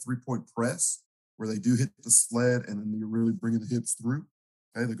be a 3-point press, where they do hit the sled, and then you're really bringing the hips through.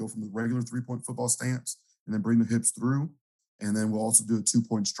 Okay, they go from the regular 3-point football stance, and then bring the hips through, and then we'll also do a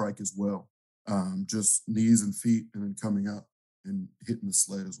 2-point strike as well, just knees and feet, and then coming up and hitting the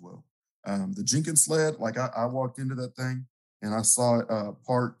sled as well. The Jenkins sled, like I walked into that thing and I saw it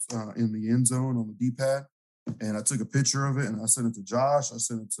parked in the end zone on the D-pad, and I took a picture of it and I sent it to Josh. I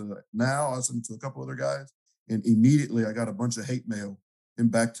sent it to I sent it to a couple other guys, and immediately I got a bunch of hate mail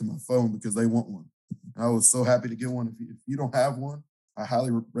and back to my phone because they want one. And I was so happy to get one. If you don't have one, I highly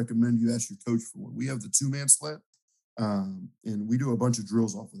recommend you ask your coach for one. We have the 2-man sled, and we do a bunch of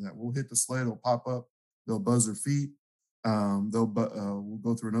drills off of that. We'll hit the sled, it'll pop up, they'll buzz their feet. We'll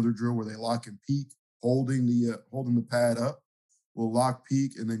go through another drill where they lock and peek, holding the pad up. We'll lock,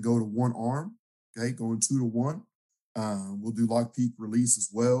 peek, and then go to one arm. Okay, going 2 to 1. We'll do lock, peek, release as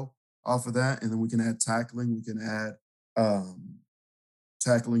well off of that, and then we can add tackling. We can add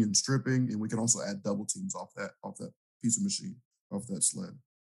tackling and stripping, and we can also add double teams off that piece of machine, off that sled.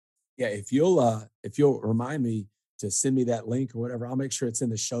 Yeah, if you'll remind me to send me that link or whatever, I'll make sure it's in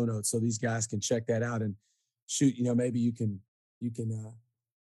the show notes so these guys can check that out. And shoot, maybe you can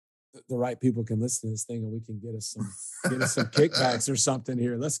the right people can listen to this thing and we can get us some kickbacks or something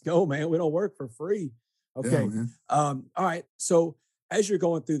here. Let's go, man. We don't work for free. Okay. Yeah, all right. So as you're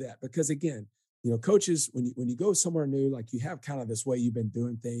going through that, because again, coaches, when you go somewhere new, like you have kind of this way you've been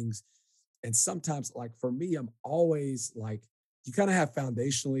doing things. And sometimes, like for me, I'm always like, you kind of have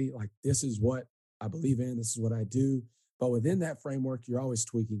foundationally, like, this is what I believe in, this is what I do. But within that framework, you're always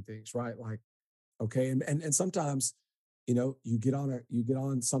tweaking things, right? Like, okay. And sometimes, you get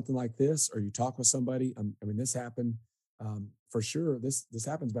on something like this, or you talk with somebody. I mean, this happened for sure. This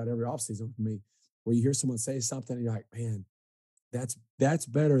happens about every offseason for me, where you hear someone say something and you're like, man, that's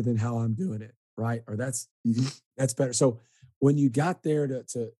better than how I'm doing it. Right. Or that's better. So when you got there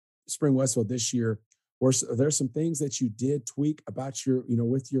to Spring Westville this year, were there some things that you did tweak about your,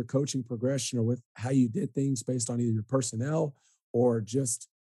 with your coaching progression, or with how you did things based on either your personnel or just,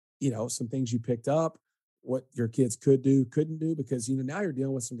 some things you picked up, what your kids could do, couldn't do? Because, now you're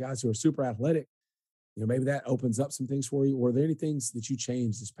dealing with some guys who are super athletic. Maybe that opens up some things for you. Were there any things that you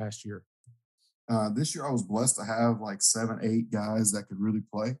changed this past year? This year I was blessed to have like 7, 8 guys that could really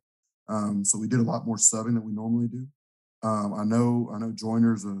play. So we did a lot more subbing than we normally do. I know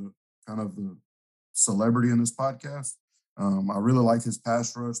Joyner's a kind of the celebrity in this podcast. I really like his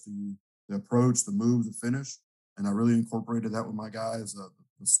pass rush, the approach, the move, the finish, and I really incorporated that with my guys.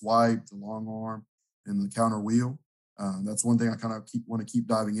 The swipe, the long arm, and the counter wheel. That's one thing I kind of want to keep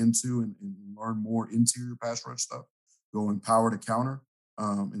diving into and learn more interior pass rush stuff, going power to counter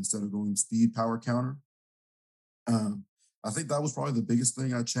instead of going speed power counter. I think that was probably the biggest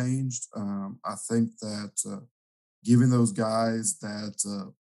thing I changed. I think that giving those guys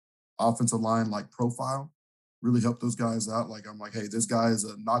that offensive line like profile really helped those guys out. Like, I'm like, hey, this guy is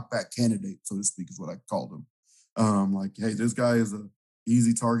a knockback candidate, so to speak, is what I called him. Like, hey, this guy is a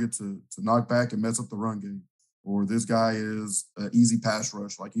easy target to knock back and mess up the run game. Or this guy is an easy pass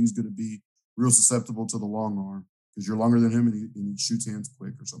rush. Like, he's going to be real susceptible to the long arm because you're longer than him and he shoots hands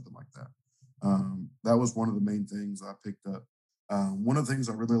quick or something like that. That was one of the main things I picked up. One of the things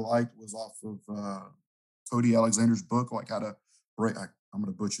I really liked was off of Cody Alexander's book, like how to break, I'm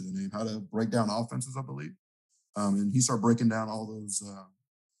going to butcher the name, how to break down offenses, I believe. And he started breaking down all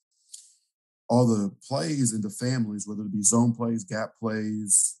the plays into families, whether it be zone plays, gap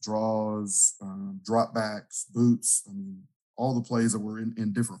plays, draws, drop backs, boots. I mean, all the plays that were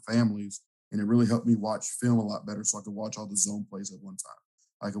in different families. And it really helped me watch film a lot better so I could watch all the zone plays at one time.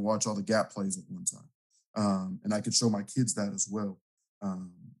 I could watch all the gap plays at one time. And I could show my kids that as well,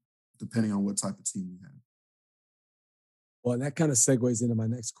 depending on what type of team we have. Well, and that kind of segues into my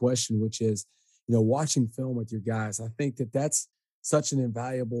next question, which is, watching film with your guys. I think that that's such an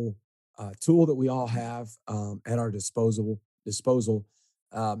invaluable tool that we all have at our disposal.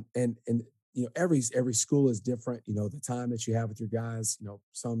 And every school is different. The time that you have with your guys.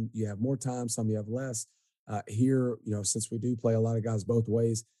 Some you have more time, some you have less. Here, since we do play a lot of guys both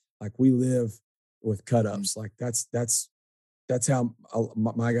ways, like we live with cut-ups. Like that's how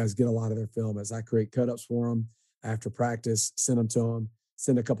my guys get a lot of their film, as I create cut-ups for them after practice, send them to them,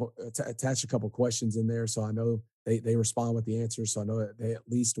 attach a couple questions in there, so I know they respond with the answers. So I know that they at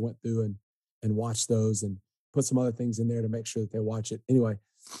least went through and watched those, and put some other things in there to make sure that they watch it. Anyway,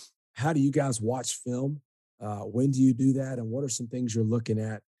 how do you guys watch film? When do you do that? And what are some things you're looking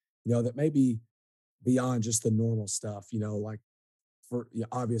at, that may be beyond just the normal stuff, like for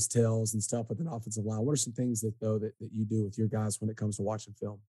obvious tells and stuff with an offensive line? What are some things that you do with your guys when it comes to watching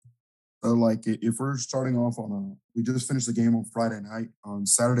film? Like if we're starting off we just finished the game on Friday night. On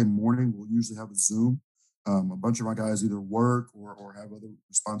Saturday morning, we'll usually have a Zoom. A bunch of my guys either work or have other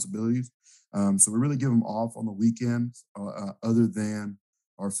responsibilities. So we really give them off on the weekends, other than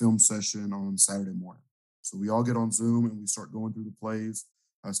our film session on Saturday morning. So we all get on Zoom and we start going through the plays.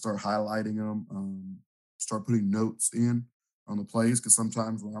 I start highlighting them, start putting notes in on the plays, because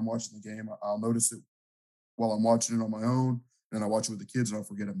sometimes when I'm watching the game, I'll notice it while I'm watching it on my own, and I watch it with the kids and I'll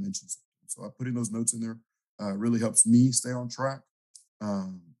forget I mentioned something. So putting those notes in there really helps me stay on track.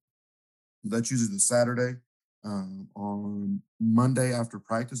 That's usually the Saturday. On Monday after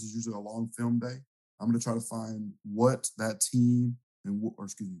practice is usually a long film day. I'm going to try to find what that team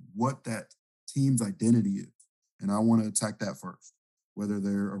what that team's identity is, and I want to attack that first. Whether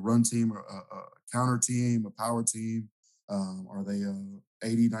they're a run team or a counter team, a power team, are they a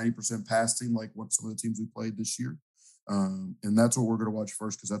 80-90% pass team like what some of the teams we played this year? And that's what we're going to watch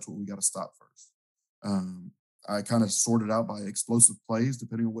first, because that's what we got to stop first. I kind of sorted out by explosive plays,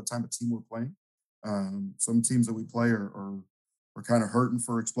 depending on what type of team we're playing. Some teams that we play are kind of hurting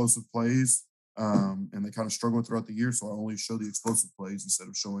for explosive plays, and they kind of struggle throughout the year. So I only show the explosive plays instead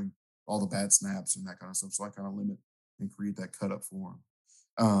of showing all the bad snaps and that kind of stuff. So I kind of limit and create that cut up for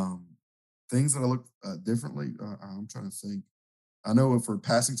them. Things that I look differently, I'm trying to think. I know for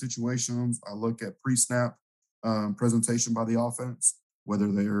passing situations, I look at pre-snap presentation by the offense,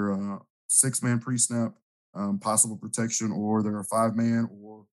 whether they're a 6-man pre-snap, possible protection, or they're a 5-man,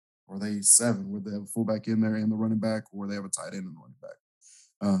 or they 7, where they have a fullback in there and the running back, or they have a tight end and the running back.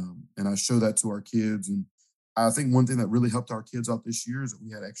 And I show that to our kids. And I think one thing that really helped our kids out this year is that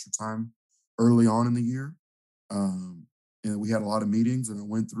we had extra time early on in the year. And we had a lot of meetings, and I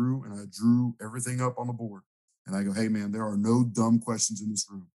went through and I drew everything up on the board. And I go, hey, man, there are no dumb questions in this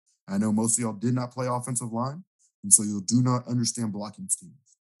room. I know most of y'all did not play offensive line, and so you do not understand blocking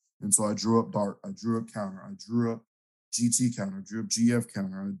schemes. And so I drew up dart, I drew up counter, I drew up GT counter, I drew up GF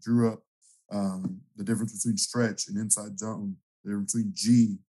counter, I drew up the difference between stretch and inside zone, the difference between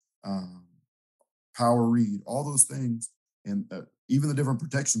G, power read, all those things. And even the different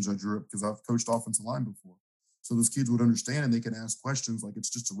protections I drew up, because I've coached offensive line before. So those kids would understand, and they can ask questions like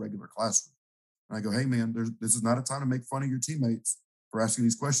it's just a regular classroom. And I go, hey, man, this is not a time to make fun of your teammates for asking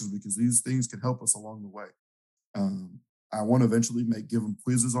these questions, because these things can help us along the way. I want to eventually give them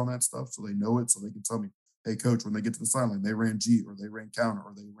quizzes on that stuff so they know it, so they can tell me, hey, coach, when they get to the sideline, they ran G, or they ran counter,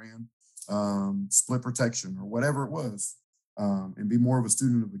 or they ran split protection, or whatever it was, and be more of a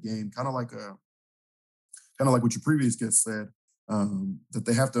student of the game, kind of like what your previous guest said, that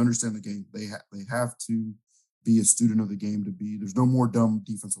they have to understand the game. They have to be a student of the game there's no more dumb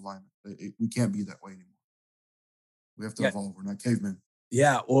defensive linemen. We can't be that way anymore. We have to evolve. We're not cavemen.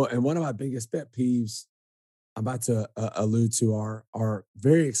 Yeah. Well, and one of my biggest pet peeves I'm about to allude to our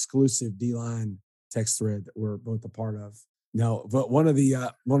very exclusive D-line text thread that we're both a part of. No, but one of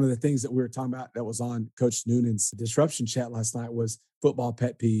the things that we were talking about that was on Coach Noonan's disruption chat last night was football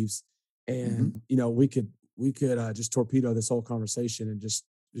pet peeves. And, we could just torpedo this whole conversation and just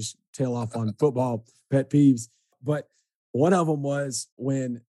tail off on football pet peeves. But one of them was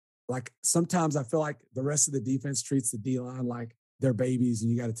when, like, sometimes I feel like the rest of the defense treats the D-line like they're babies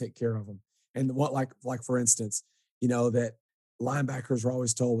and you got to take care of them. And what, like for instance, that linebackers are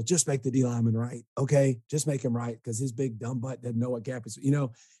always told, well, just make the D lineman right. Okay. Just make him right, because his big dumb butt doesn't know what gap is,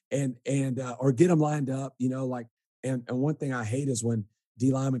 or get them lined up, and one thing I hate is when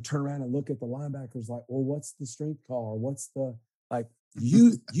D linemen turn around and look at the linebackers like, well, what's the strength call? Or what's the, like,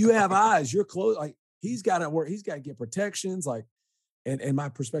 you have eyes, you're close. Like, he's got to work. He's got to get protections. Like, and my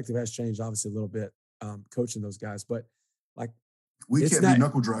perspective has changed obviously a little bit, coaching those guys, but like, We it's can't not be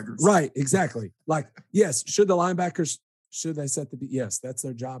knuckle draggers. right. Exactly. Like, yes, should the linebackers, should they set the, yes, that's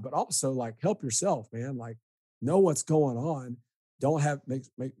their job, but also like help yourself, man. Like know what's going on. Don't have,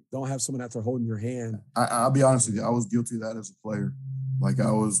 don't have someone out there holding your hand. I'll be honest with you. I was guilty of that as a player. Like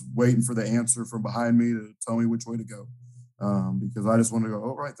I was waiting for the answer from behind me to tell me which way to go. Because I just wanted to go,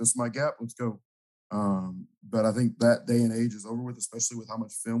 oh, right, this is my gap. Let's go. But I think that day and age is over with, especially with how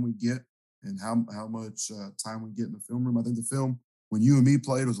much film we get and how much time we get in the film room. I think the film, when you and me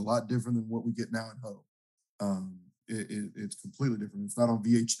played, was a lot different than what we get now in Huddle. It's completely different. It's not on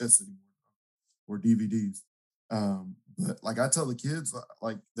VHS anymore or DVDs. But like I tell the kids,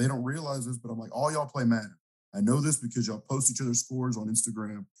 like they don't realize this, but I'm like, all y'all play Madden. I know this because y'all post each other's scores on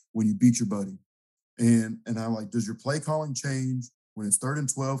Instagram when you beat your buddy. And I'm like, does your play calling change when it's 3rd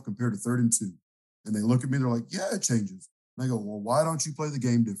and 12 compared to 3rd and 2? And they look at me, they're like, yeah, it changes. And I go, well, why don't you play the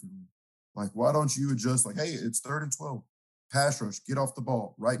game differently? Like, why don't you adjust? Like, hey, it's 3rd and 12. Pass rush, get off the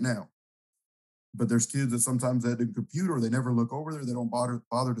ball right now. But there's kids that sometimes they didn't compute or they never look over there. They don't bother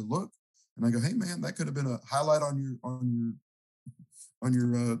to look. And I go, hey man, that could have been a highlight on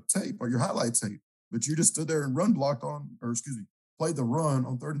your tape or your highlight tape. But you just stood there and played the run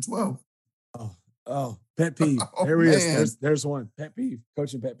on 3rd and 12. Oh, pet peeve. There he is. There's one. Pet peeve.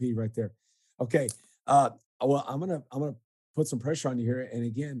 Coaching pet peeve right there. Okay. Well, I'm gonna put some pressure on you here, and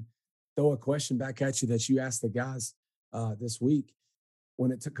again, throw a question back at you that you asked the guys this week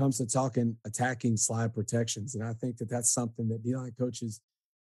when it comes to talking attacking slide protections, and I think that's something that D-line coaches,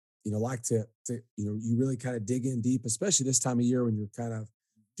 like to you really kind of dig in deep, especially this time of year when you're kind of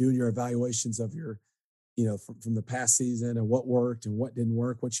doing your evaluations of your, from the past season and what worked and what didn't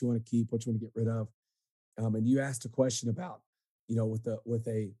work, what you want to keep, what you want to get rid of. And you asked a question about, with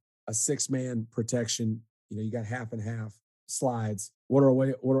a 6-man protection, you got half and half slides. What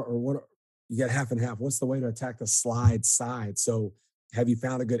you got half and half? What's the way to attack the slide side? So have you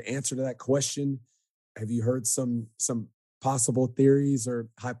found a good answer to that question? Have you heard some possible theories or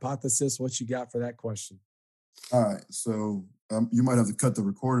hypothesis? What you got for that question? All right. So you might have to cut the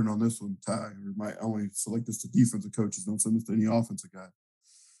recording on this one, Ty, or might only select this to defensive coaches. Don't send this to any offensive guy.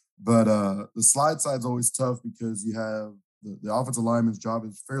 But the slide side's always tough because you have the offensive lineman's job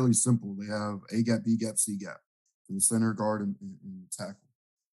is fairly simple. They have A gap, B gap, C gap for the center, guard, and tackle.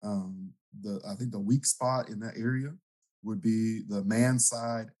 I think the weak spot in that area would be the man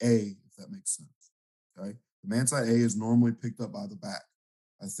side A, if that makes sense. Okay. The man side A is normally picked up by the back.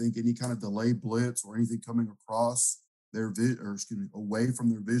 I think any kind of delay blitz or anything coming across their away from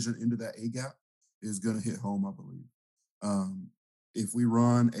their vision into that A gap is going to hit home, I believe. If we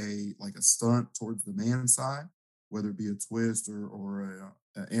run a stunt towards the man side, whether it be a twist or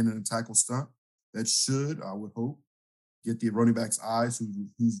a tackle stunt, that should, I would hope, get the running back's eyes,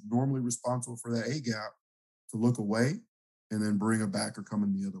 who's normally responsible for that A gap, to look away and then bring a backer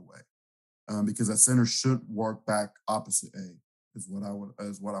coming the other way. Because that center shouldn't work back opposite A, is what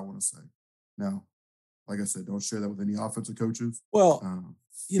I want to say. Now, like I said, don't share that with any offensive coaches. Well,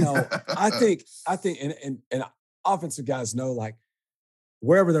 I think, and offensive guys know, like,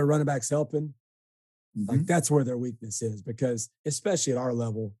 wherever their running back's helping, like that's where their weakness is, because especially at our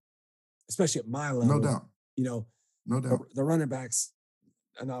level, especially at my level, no doubt, no doubt, the running backs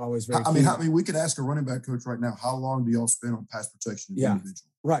are not always very. I mean, we could ask a running back coach right now, how long do y'all spend on pass protection as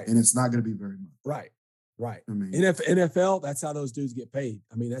individual? Right, and it's not going to be very much. Right. I mean, NFL, that's how those dudes get paid.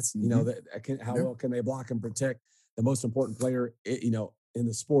 I mean, that's how well can they block and protect the most important player, in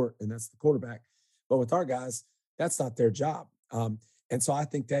the sport, and that's the quarterback. But with our guys, that's not their job. And so I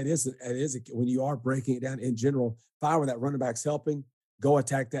think that is when you are breaking it down in general, if I were that running back's helping, go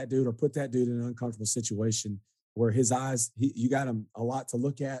attack that dude or put that dude in an uncomfortable situation where his eyes, you got him a lot to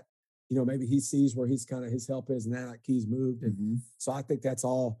look at. Maybe he sees where his help is and that key's moved. And so I think that's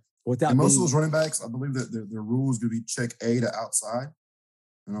all without. And most of those running backs, I believe that their rule is going to be check A to outside.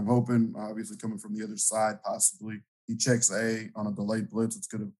 And I'm hoping, obviously coming from the other side, possibly he checks A on a delayed blitz. It's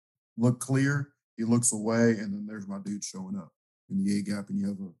going to look clear. He looks away, and then there's my dude showing up in the A gap, and you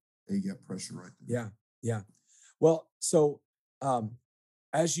have a gap pressure right there. Yeah. Well, so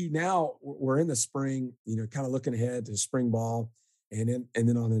as we're in the spring, kind of looking ahead to spring ball, and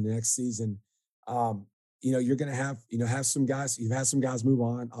then on the next season, you're going to have some guys. You've had some guys move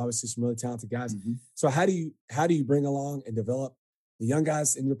on, obviously some really talented guys. So how do you bring along and develop the young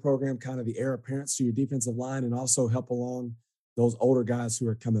guys in your program, kind of the heir apparents to your defensive line, and also help along those older guys who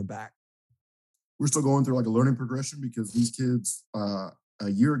are coming back? We're still going through like a learning progression because these kids a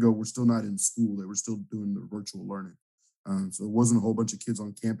year ago were still not in school. They were still doing the virtual learning. So it wasn't a whole bunch of kids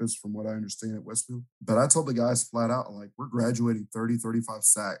on campus from what I understand at Westfield. But I told the guys flat out, like, we're graduating 30, 35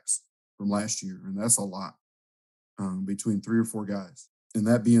 sacks from last year, and that's a lot. between 3 or 4 guys. And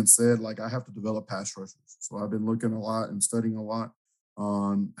that being said, like I have to develop pass rushers. So I've been looking a lot and studying a lot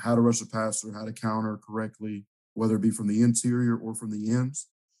on how to rush a passer, how to counter correctly, whether it be from the interior or from the ends,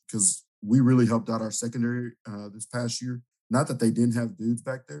 because we really helped out our secondary this past year. Not that they didn't have dudes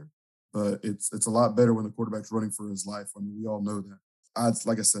back there, but it's a lot better when the quarterback's running for his life. I mean, we all know that.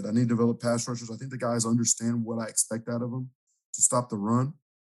 Like I said, I need to develop pass rushers. I think the guys understand what I expect out of them to stop the run.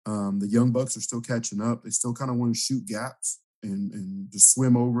 The young bucks are still catching up. They still kind of want to shoot gaps and just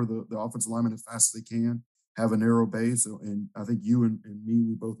swim over the offensive lineman as fast as they can, have a narrow base. And I think you and me,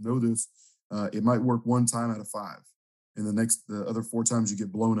 we both know this. It might work one time out of 5. And the other 4 times you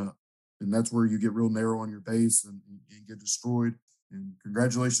get blown up. And that's where you get real narrow on your base and get destroyed. And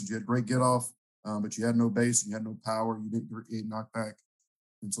congratulations, you had a great get off, but you had no base, you had no power, you didn't get knocked back.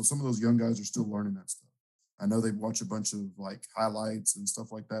 And so some of those young guys are still learning that stuff. I know they watch a bunch of like highlights and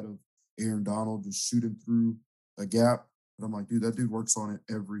stuff like that of Aaron Donald just shooting through a gap. But I'm like, dude, that dude works on it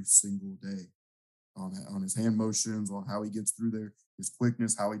every single day, on his hand motions, on how he gets through there, his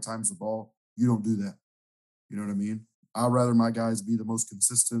quickness, how he times the ball. You don't do that. You know what I mean? I'd rather my guys be the most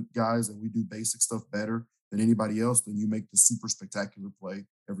consistent guys and we do basic stuff better than anybody else than you make the super spectacular play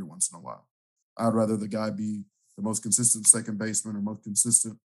every once in a while. I'd rather the guy be the most consistent second baseman or most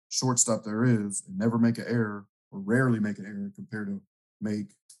consistent shortstop there is and never make an error or rarely make an error compared to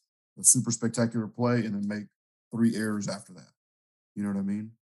make a super spectacular play and then make 3 errors after that. You know what I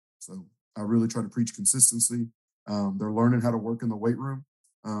mean? So I really try to preach consistency. They're learning how to work in the weight room.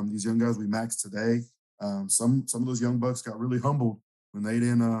 These young guys we maxed today, some of those young bucks got really humbled when they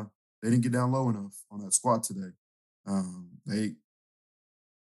didn't get down low enough on that squat today.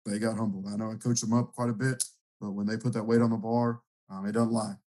 They got humbled. I know I coached them up quite a bit, but when they put that weight on the bar, it doesn't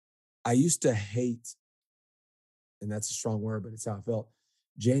lie. I used to hate, and that's a strong word, but it's how I felt,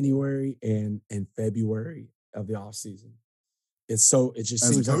 January and February of the off season. It just as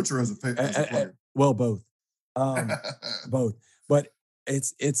seems a coach like, or as a player? well, both, both. But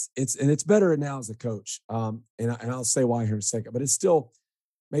it's better now as a coach. And I'll say why here in a second. But it's still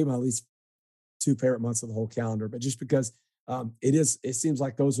maybe my least 2 favorite months of the whole calendar. But just because it seems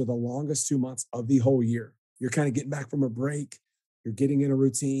like those are the longest 2 months of the whole year. You're kind of getting back from a break. You're getting in a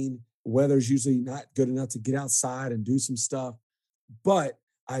routine. Weather's usually not good enough to get outside and do some stuff. But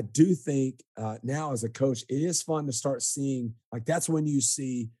I do think now as a coach, it is fun to start seeing, like that's when you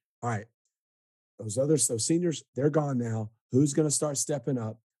see, all right, those seniors, they're gone now. Who's going to start stepping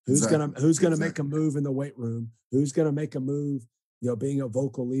up? Who's going to make a move in the weight room? Who's going to make a move, being a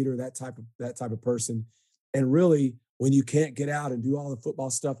vocal leader, that type of person. And really, when you can't get out and do all the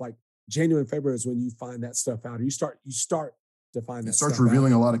football stuff, like January and February is when you find that stuff out. Or you start to find that stuff out. It starts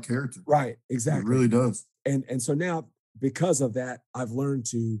revealing a lot of character. Right, exactly. It really does. And so now, because of that, I've learned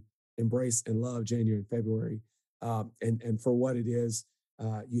to embrace and love January and February. And for what it is,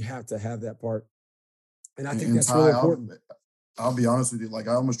 you have to have that part. And I think that's really important. I'll be honest with you. Like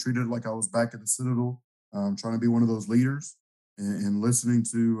I almost treated it like I was back at the Citadel, trying to be one of those leaders and listening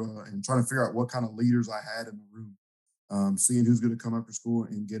to and trying to figure out what kind of leaders I had in the room. Seeing who's going to come after school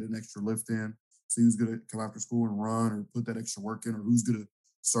and get an extra lift in, see who's going to come after school and run or put that extra work in, or who's going to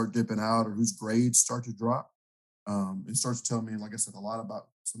start dipping out, or whose grades start to drop. It starts to tell me, like I said, a lot about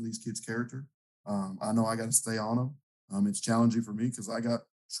some of these kids' character. I know I got to stay on them. It's challenging for me because I got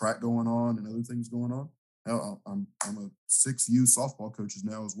track going on and other things going on. I'm a 6U softball coach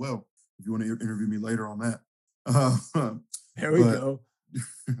now as well. If you want to interview me later on that. There we go.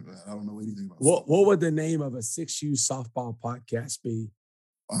 I don't know anything about what would the name of a 6U softball podcast be?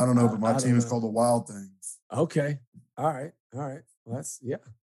 I don't know, but my team is called the Wild Things. Okay. All right. Well,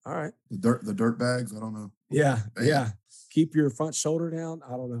 all right. The dirt bags. I don't know. Yeah. Yeah. Keep your front shoulder down.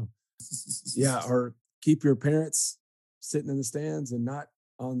 I don't know. Yeah. Or keep your parents sitting in the stands and not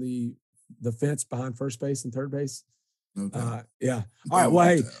on the fence behind first base and third base. No doubt. Yeah. All right.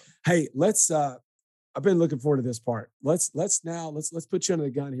 Well, hey, let's, I've been looking forward to this part. Let's put you under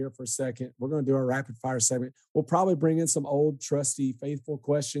the gun here for a second. We're going to do our rapid fire segment. We'll probably bring in some old, trusty, faithful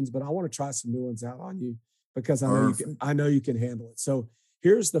questions, but I want to try some new ones out on you because I know you can handle it. So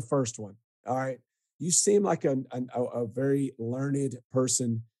here's the first one. All right. You seem like a very learned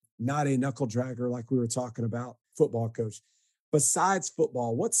person, not a knuckle dragger like we were talking about, football coach. Besides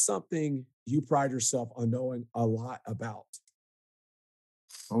football, what's something you pride yourself on knowing a lot about?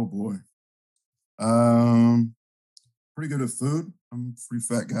 Oh boy. Pretty good at food. I'm a pretty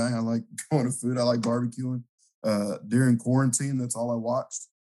fat guy. I like going to food. I like barbecuing. During quarantine, that's all I watched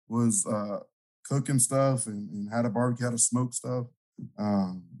was cooking stuff and how to barbecue, how to smoke stuff.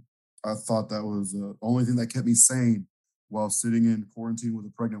 I thought that was the only thing that kept me sane while sitting in quarantine with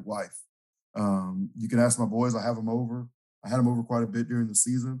a pregnant wife. You can ask my boys. I have them over. I had them over quite a bit during the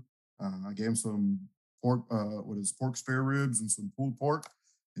season. I gave them some pork spare ribs and some pulled pork,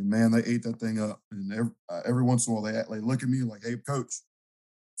 and man, they ate that thing up. And every once in a while, they look at me like, "Hey, coach,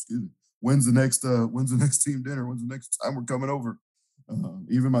 excuse me, when's the next team dinner? When's the next time we're coming over?"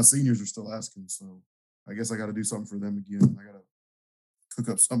 Even my seniors are still asking. So I guess I got to do something for them again. I got to cook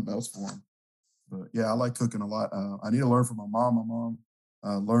up something else for them. But yeah, I like cooking a lot. I need to learn from my mom. My mom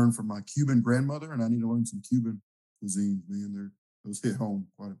learned from my Cuban grandmother, and I need to learn some Cuban cuisine. Man, those hit home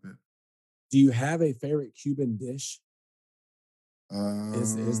quite a bit. Do you have a favorite Cuban dish?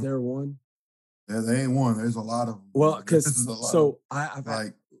 Is there one? Yeah, there ain't one. There's a lot of them. Well, because so I've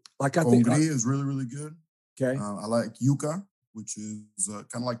like I think is really, really good. Okay. I like yuca, which is kind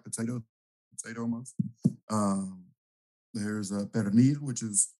of like potato almost. There's pernil, which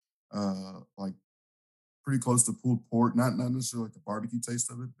is like pretty close to pulled pork. Not necessarily like the barbecue taste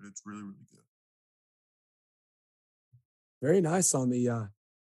of it, but it's really, really good. Very nice on the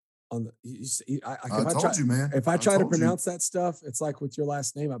I told you, man. If I try to pronounce that stuff, it's like with your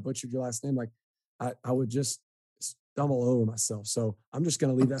last name. I butchered your last name. Like I would just stumble over myself. So I'm just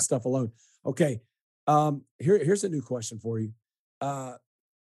going to leave that stuff alone. Okay. Here's a new question for you.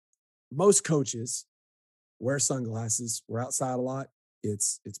 Most coaches wear sunglasses. We're outside a lot.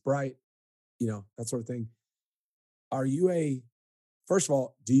 It's bright, that sort of thing. First of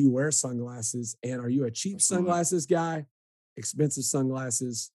all, do you wear sunglasses? And are you a cheap sunglasses guy, expensive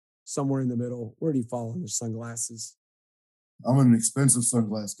sunglasses, somewhere in the middle? Where do you fall on the sunglasses? I'm an expensive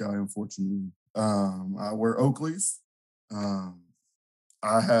sunglass guy, unfortunately. I wear Oakleys.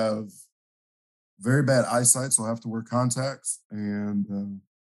 I have very bad eyesight, so I have to wear contacts. And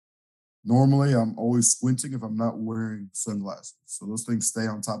normally I'm always squinting if I'm not wearing sunglasses. So those things stay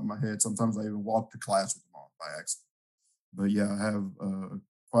on top of my head. Sometimes I even walk to class with them on by accident. But yeah, I have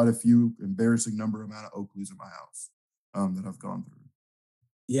quite a few embarrassing amount of Oakleys in my house that I've gone through.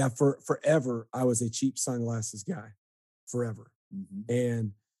 Yeah, forever I was a cheap sunglasses guy, forever. Mm-hmm.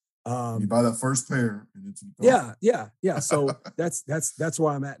 And you buy that first pair, and it's yeah. So that's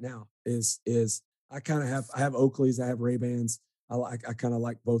where I'm at now. Is I have Oakleys, I have Ray-Bans. I kind of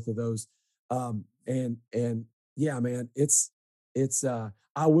like both of those. And yeah, man, it's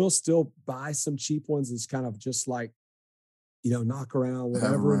I will still buy some cheap ones. It's kind of just like, knock around,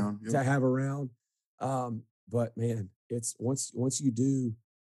 whatever to have around. But man, it's once you do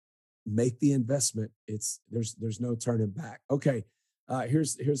make the investment, there's no turning back. Okay.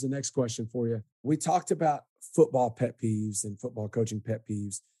 Here's the next question for you. We talked about football pet peeves and football coaching pet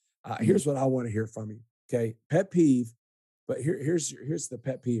peeves. Here's what I want to hear from you. Okay. Pet peeve, but here's the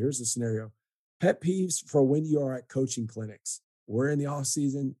pet peeve. Here's the scenario. Pet peeves for when you are at coaching clinics. We're in the off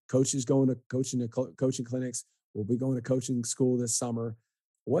season. Coaches going to coaching clinics. We'll be going to coaching school this summer.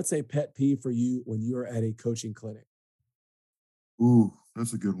 What's a pet peeve for you when you're at a coaching clinic? Ooh,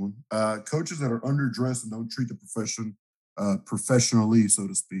 that's a good one. Coaches that are underdressed and don't treat the profession professionally, so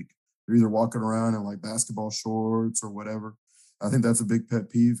to speak. They're either walking around in like basketball shorts or whatever. I think that's a big pet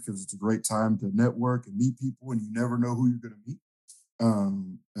peeve because it's a great time to network and meet people, and you never know who you're going to meet.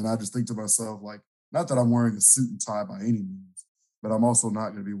 And I just think to myself, like, not that I'm wearing a suit and tie by any means, but I'm also not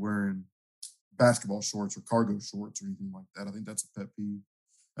going to be wearing basketball shorts or cargo shorts or anything like that. I think that's a pet peeve.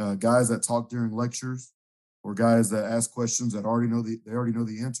 Guys that talk during lectures or guys that ask questions that already know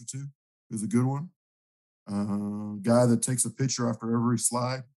the answer to is a good one. Guy that takes a picture after every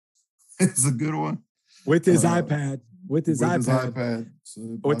slide is a good one. With his iPad. With his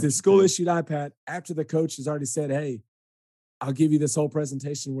school issued iPad, after the coach has already said, "Hey, I'll give you this whole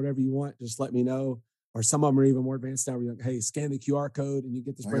presentation, whatever you want, just let me know." Or some of them are even more advanced now. Where you're like, "Hey, scan the QR code and you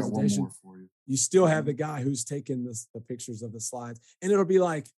get this presentation." Got one more for you. You still have the guy who's taking the pictures of the slides, and it'll be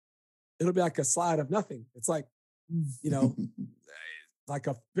like a slide of nothing. It's like, like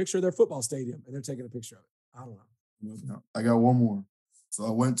a picture of their football stadium, and they're taking a picture of it. I don't know. I got one more. So I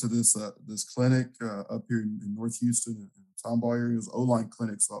went to this clinic up here in North Houston in the Tomball area. It was O-line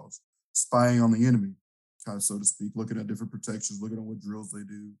clinic, so I was spying on the enemy, kind of so to speak, looking at different protections, looking at what drills they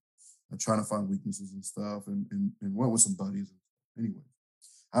do, trying to find weaknesses and stuff, and went with some buddies. Anyway,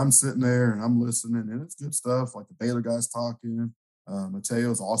 I'm sitting there and I'm listening, and it's good stuff. Like the Baylor guy's talking,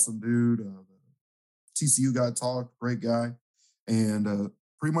 Mateo's awesome dude, the TCU guy talked, great guy, and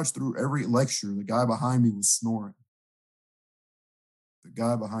pretty much through every lecture, the guy behind me was snoring.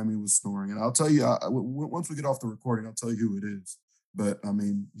 And I'll tell you, once we get off the recording, I'll tell you who it is. But I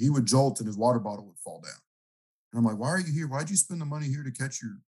mean, he would jolt and his water bottle would fall down. And I'm like, "Why are you here? Why'd you spend the money here to catch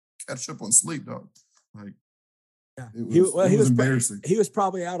up on sleep, dog?" Like, Yeah. It was embarrassing. He was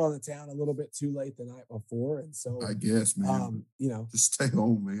probably out on the town a little bit too late the night before. And so I guess, man, just stay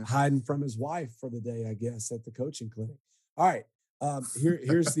home, man. Hiding from his wife for the day, I guess, at the coaching clinic. All right.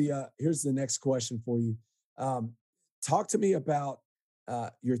 Here's the next question for you. Talk to me about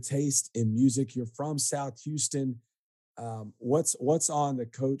your taste in music. You're from South Houston. What's on the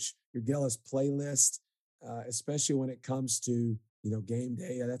Coach Jurgelus playlist, especially when it comes to game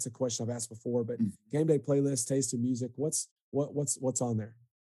day? That's a question I've asked before, but game day playlist, taste of music. What's on there?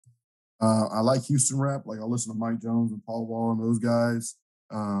 I like Houston rap. Like I listen to Mike Jones and Paul Wall and those guys.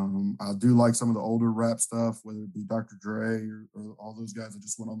 I do like some of the older rap stuff, whether it be Dr. Dre or all those guys that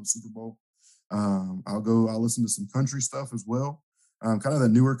just went on the Super Bowl. I'll listen to some country stuff as well. Kind of the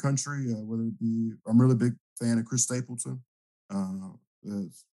newer country, whether it be, I'm really big fan of Chris Stapleton.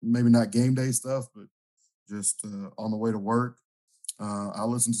 Maybe not game day stuff, but just on the way to work. I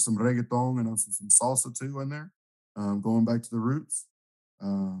listen to some reggaeton and also some salsa too in there. Going back to the roots.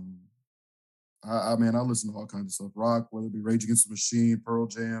 I listen to all kinds of stuff. Rock, whether it be Rage Against the Machine, Pearl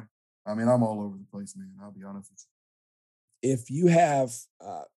Jam. I'm all over the place, man. I'll be honest with you. If you have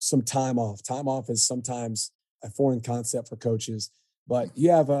some time off is sometimes a foreign concept for coaches, but you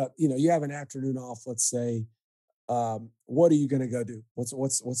have an afternoon off, let's say. What are you going to go do?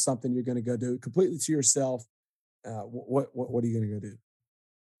 What's something you're going to go do completely to yourself? What are you going to go do?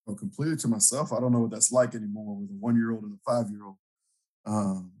 Well, completely to myself, I don't know what that's like anymore with a 1-year-old and a 5-year-old.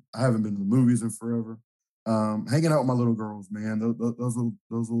 I haven't been to the movies in forever. Hanging out with my little girls, man. Those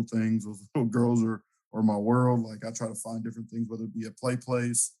little things, those little girls are my world. Like I try to find different things, whether it be a play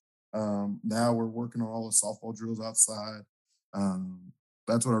place. Now we're working on all the softball drills outside.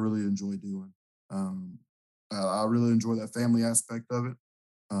 That's what I really enjoy doing. I really enjoy that family aspect of it.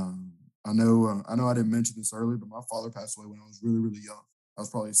 I know I didn't mention this earlier, but my father passed away when I was really, really young. I was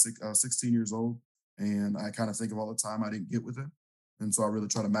probably 16 years old, and I kind of think of all the time I didn't get with him. And so I really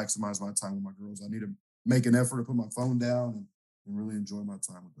try to maximize my time with my girls. I need to make an effort to put my phone down and really enjoy my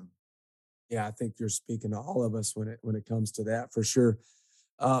time with them. Yeah, I think you're speaking to all of us when it comes to that for sure.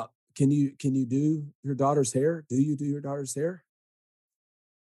 Can you do your daughter's hair? Do you do your daughter's hair?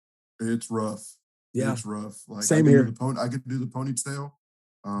 It's rough. Yeah, it's rough. Like same here. I could do the ponytail.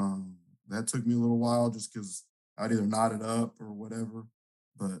 That took me a little while just because I'd either knot it up or whatever.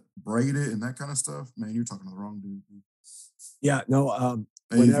 But braid it and that kind of stuff, man, you're talking to the wrong dude. Yeah, no.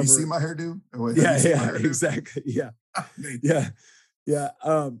 Hey, if you see my hairdo, exactly. Yeah.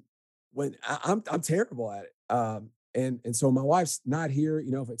 When I'm terrible at it. And so my wife's not here.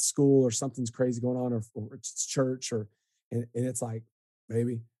 If it's school or something's crazy going on, or it's church, and it's like,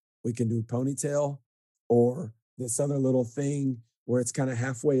 baby, we can do ponytail or this other little thing where it's kind of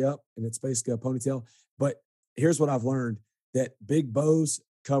halfway up and it's basically a ponytail. But here's what I've learned: that big bows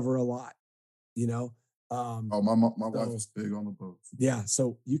cover a lot. My wife is big on the bows. Yeah,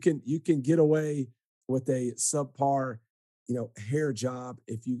 so you can get away with a subpar, hair job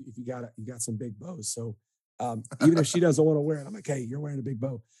if you got some big bows. So even if she doesn't want to wear it, I'm like, hey, you're wearing a big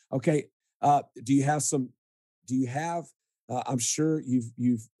bow. Okay. Do you have? I'm sure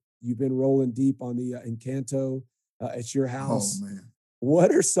you've been rolling deep on the Encanto at your house. Oh man,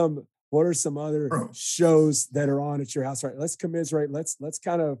 what are some other shows that are on at your house? Right, let's commiserate. Let's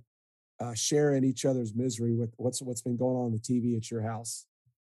kind of share in each other's misery with what's been going on the TV at your house.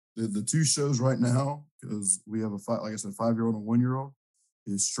 The two shows right now, because we have like I said, 5-year-old and 1-year-old,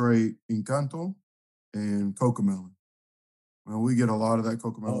 is straight Encanto and Cocomelon. Well, we get a lot of that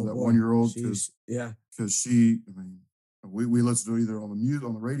Cocomelon, that 1-year-old, because she, we listen to it either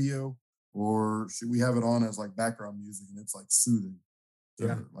on the radio or we have it on as like background music, and it's like soothing.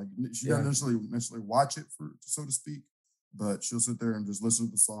 Like she doesn't necessarily watch it so to speak, but she'll sit there and just listen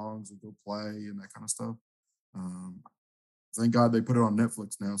to the songs and go play and that kind of stuff. Thank God they put it on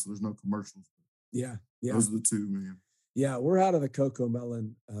Netflix now, so there's no commercials. Yeah. Those are the two, man. Yeah, we're out of the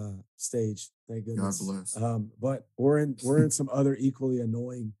Cocomelon stage, thank goodness. God bless. But we're in some other equally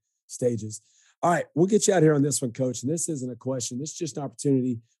annoying stages. All right, we'll get you out here on this one, Coach. And this isn't a question; this is just an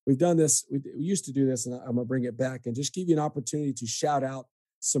opportunity. We've done this. We used to do this, and I'm gonna bring it back and just give you an opportunity to shout out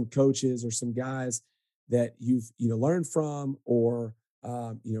some coaches or some guys that you've learned from or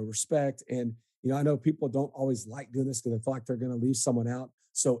respect. And I know people don't always like doing this because they feel like they're going to leave someone out.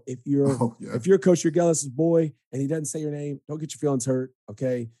 So if you're Coach Jurgelus' boy and he doesn't say your name, don't get your feelings hurt.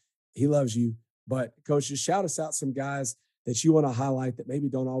 Okay, he loves you, but Coach, just shout us out some guys that you want to highlight that maybe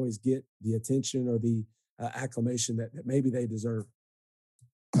don't always get the attention or the acclamation that maybe they deserve.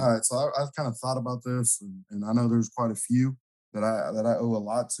 All right, so I kind of thought about this, and I know there's quite a few that I owe a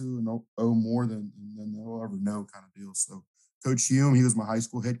lot to and owe more than they'll ever know, kind of deal. So Coach Hume, he was my high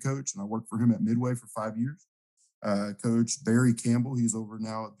school head coach, and I worked for him at Midway for 5 years. Coach Barry Campbell. He's over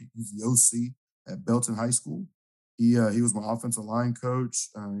now. He's the OC at Belton High School. He was my offensive line coach.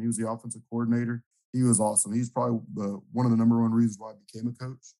 He was the offensive coordinator. He was awesome. He's probably one of the number one reasons why I became a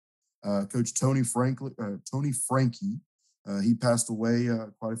coach. Coach Tony Frankie. He passed away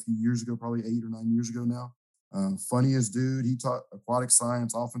quite a few years ago, probably 8 or 9 years ago now. Funniest dude. He taught aquatic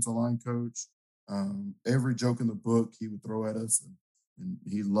science, offensive line coach. Every joke in the book he would throw at us, and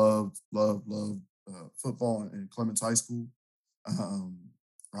he loved football in Clements High School.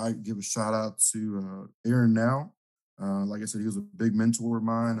 I give a shout out to Aaron Now. Like I said, he was a big mentor of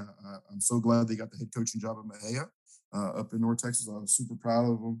mine. I'm so glad they got the head coaching job at Mexia up in North Texas. I was super proud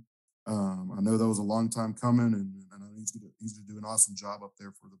of him. I know that was a long time coming, and I know he's going to do an awesome job up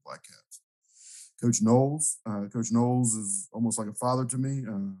there for the Black Cats. Coach Knowles. Coach Knowles is almost like a father to me.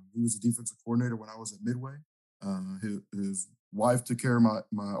 He was a defensive coordinator when I was at Midway. His wife took care of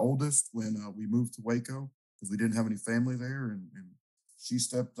my oldest when we moved to Waco because we didn't have any family there, and she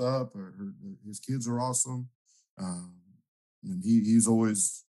stepped up. His kids are awesome. And he's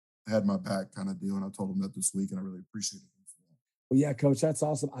always had my back kind of deal. And I told him that this week, and I really appreciated him for that. Well, yeah, Coach, that's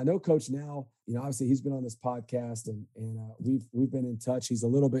awesome. I know Coach now, obviously he's been on this podcast and we've been in touch. He's a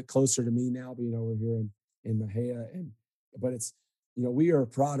little bit closer to me now, but, we're here in Mexia but it's, we are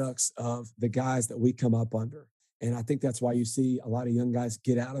products of the guys that we come up under. And I think that's why you see a lot of young guys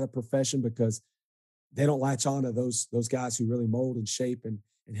get out of the profession because they don't latch on to those guys who really mold and shape and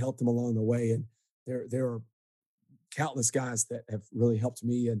help them along the way. And there are countless guys that have really helped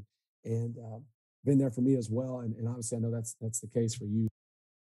me and been there for me as well. And obviously I know that's the case for you.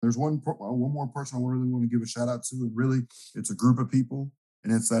 There's one more person I really want to give a shout out to. And really, it's a group of people,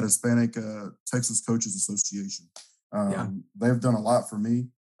 and it's that Hispanic Texas Coaches Association. They've done a lot for me,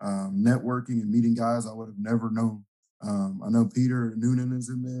 networking and meeting guys I would have never known. I know Peter Noonan is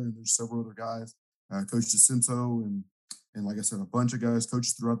in there, and there's several other guys, Coach Jacinto, and like I said, a bunch of guys,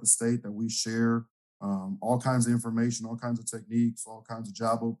 coaches throughout the state that we share all kinds of information, all kinds of techniques, all kinds of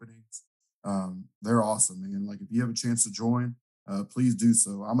job openings. They're awesome, man. Like if you have a chance to join, please do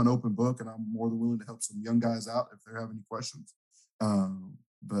so. I'm an open book, and I'm more than willing to help some young guys out if they have any questions.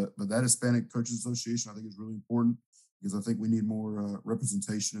 But that Hispanic Coaches Association, I think, is really important because I think we need more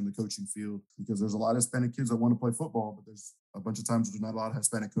representation in the coaching field because there's a lot of Hispanic kids that want to play football, but there's a bunch of times there's not a lot of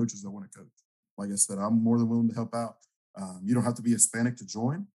Hispanic coaches that want to coach. Like I said, I'm more than willing to help out. You don't have to be Hispanic to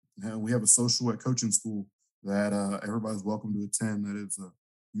join. We have a social at coaching school that everybody's welcome to attend. That is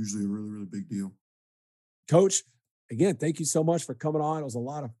usually a really, really big deal. Coach, again, thank you so much for coming on. It was a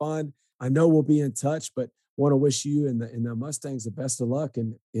lot of fun. I know we'll be in touch, but want to wish you and the Mustangs the best of luck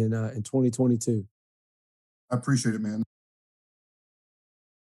in 2022. I appreciate it, man.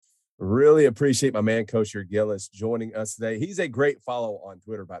 Really appreciate my man, Coach Gillis, joining us today. He's a great follow on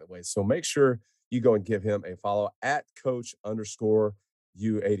Twitter, by the way. So make sure you go and give him a follow at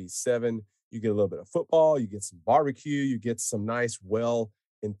Coach_U87. You get a little bit of football, you get some barbecue, you get some nice,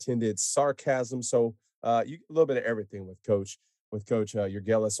 well-intended sarcasm. So you get a little bit of everything with Coach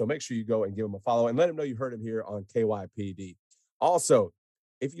Urgelis. So make sure you go and give him a follow and let him know you heard him here on KYPD. Also,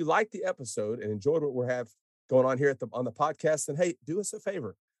 if you like the episode and enjoyed what we have going on here on the podcast, then hey, do us a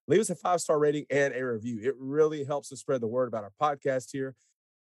favor. Leave us a 5-star rating and a review. It really helps to spread the word about our podcast here.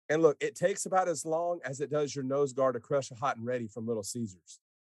 And look, it takes about as long as it does your nose guard to crush a hot and ready from Little Caesars.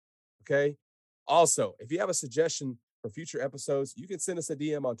 Okay? Also, if you have a suggestion for future episodes, you can send us a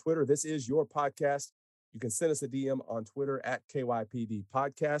DM on Twitter. This is your podcast. You can send us a DM on Twitter at KYPD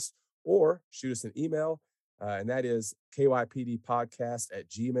Podcast or shoot us an email, and that is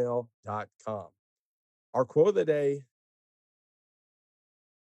kypdpodcast@gmail.com. Our quote of the day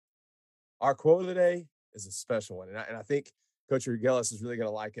is a special one, and I think Coach Urgelis is really going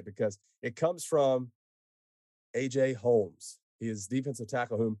to like it because it comes from A.J. Holmes. He is defensive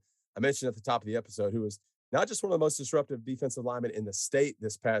tackle whom I mentioned at the top of the episode, who was not just one of the most disruptive defensive linemen in the state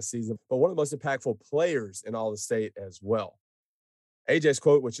this past season, but one of the most impactful players in all the state as well. AJ's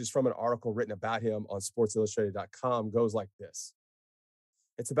quote, which is from an article written about him on sportsillustrated.com, goes like this.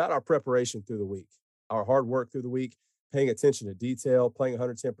 It's about our preparation through the week, our hard work through the week, paying attention to detail, playing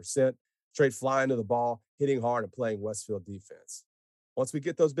 110%, straight flying to the ball, hitting hard, and playing Westfield defense. Once we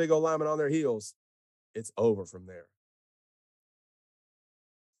get those big old linemen on their heels, it's over from there.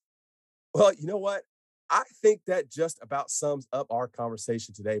 Well, you know what? I think that just about sums up our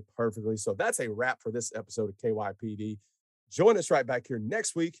conversation today perfectly. So that's a wrap for this episode of KYPD. Join us right back here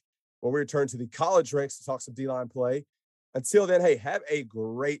next week when we return to the college ranks to talk some D-line play. Until then, hey, have a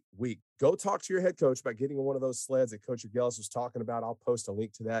great week. Go talk to your head coach about getting on one of those sleds that Coach Urgelis was talking about. I'll post a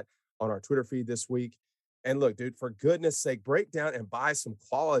link to that on our Twitter feed this week. And look, dude, for goodness sake, break down and buy some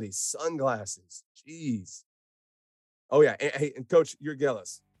quality sunglasses. Jeez. Oh, yeah. And Coach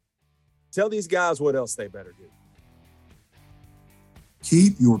Urgelis, tell these guys what else they better do.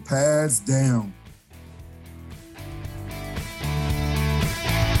 Keep your pads down.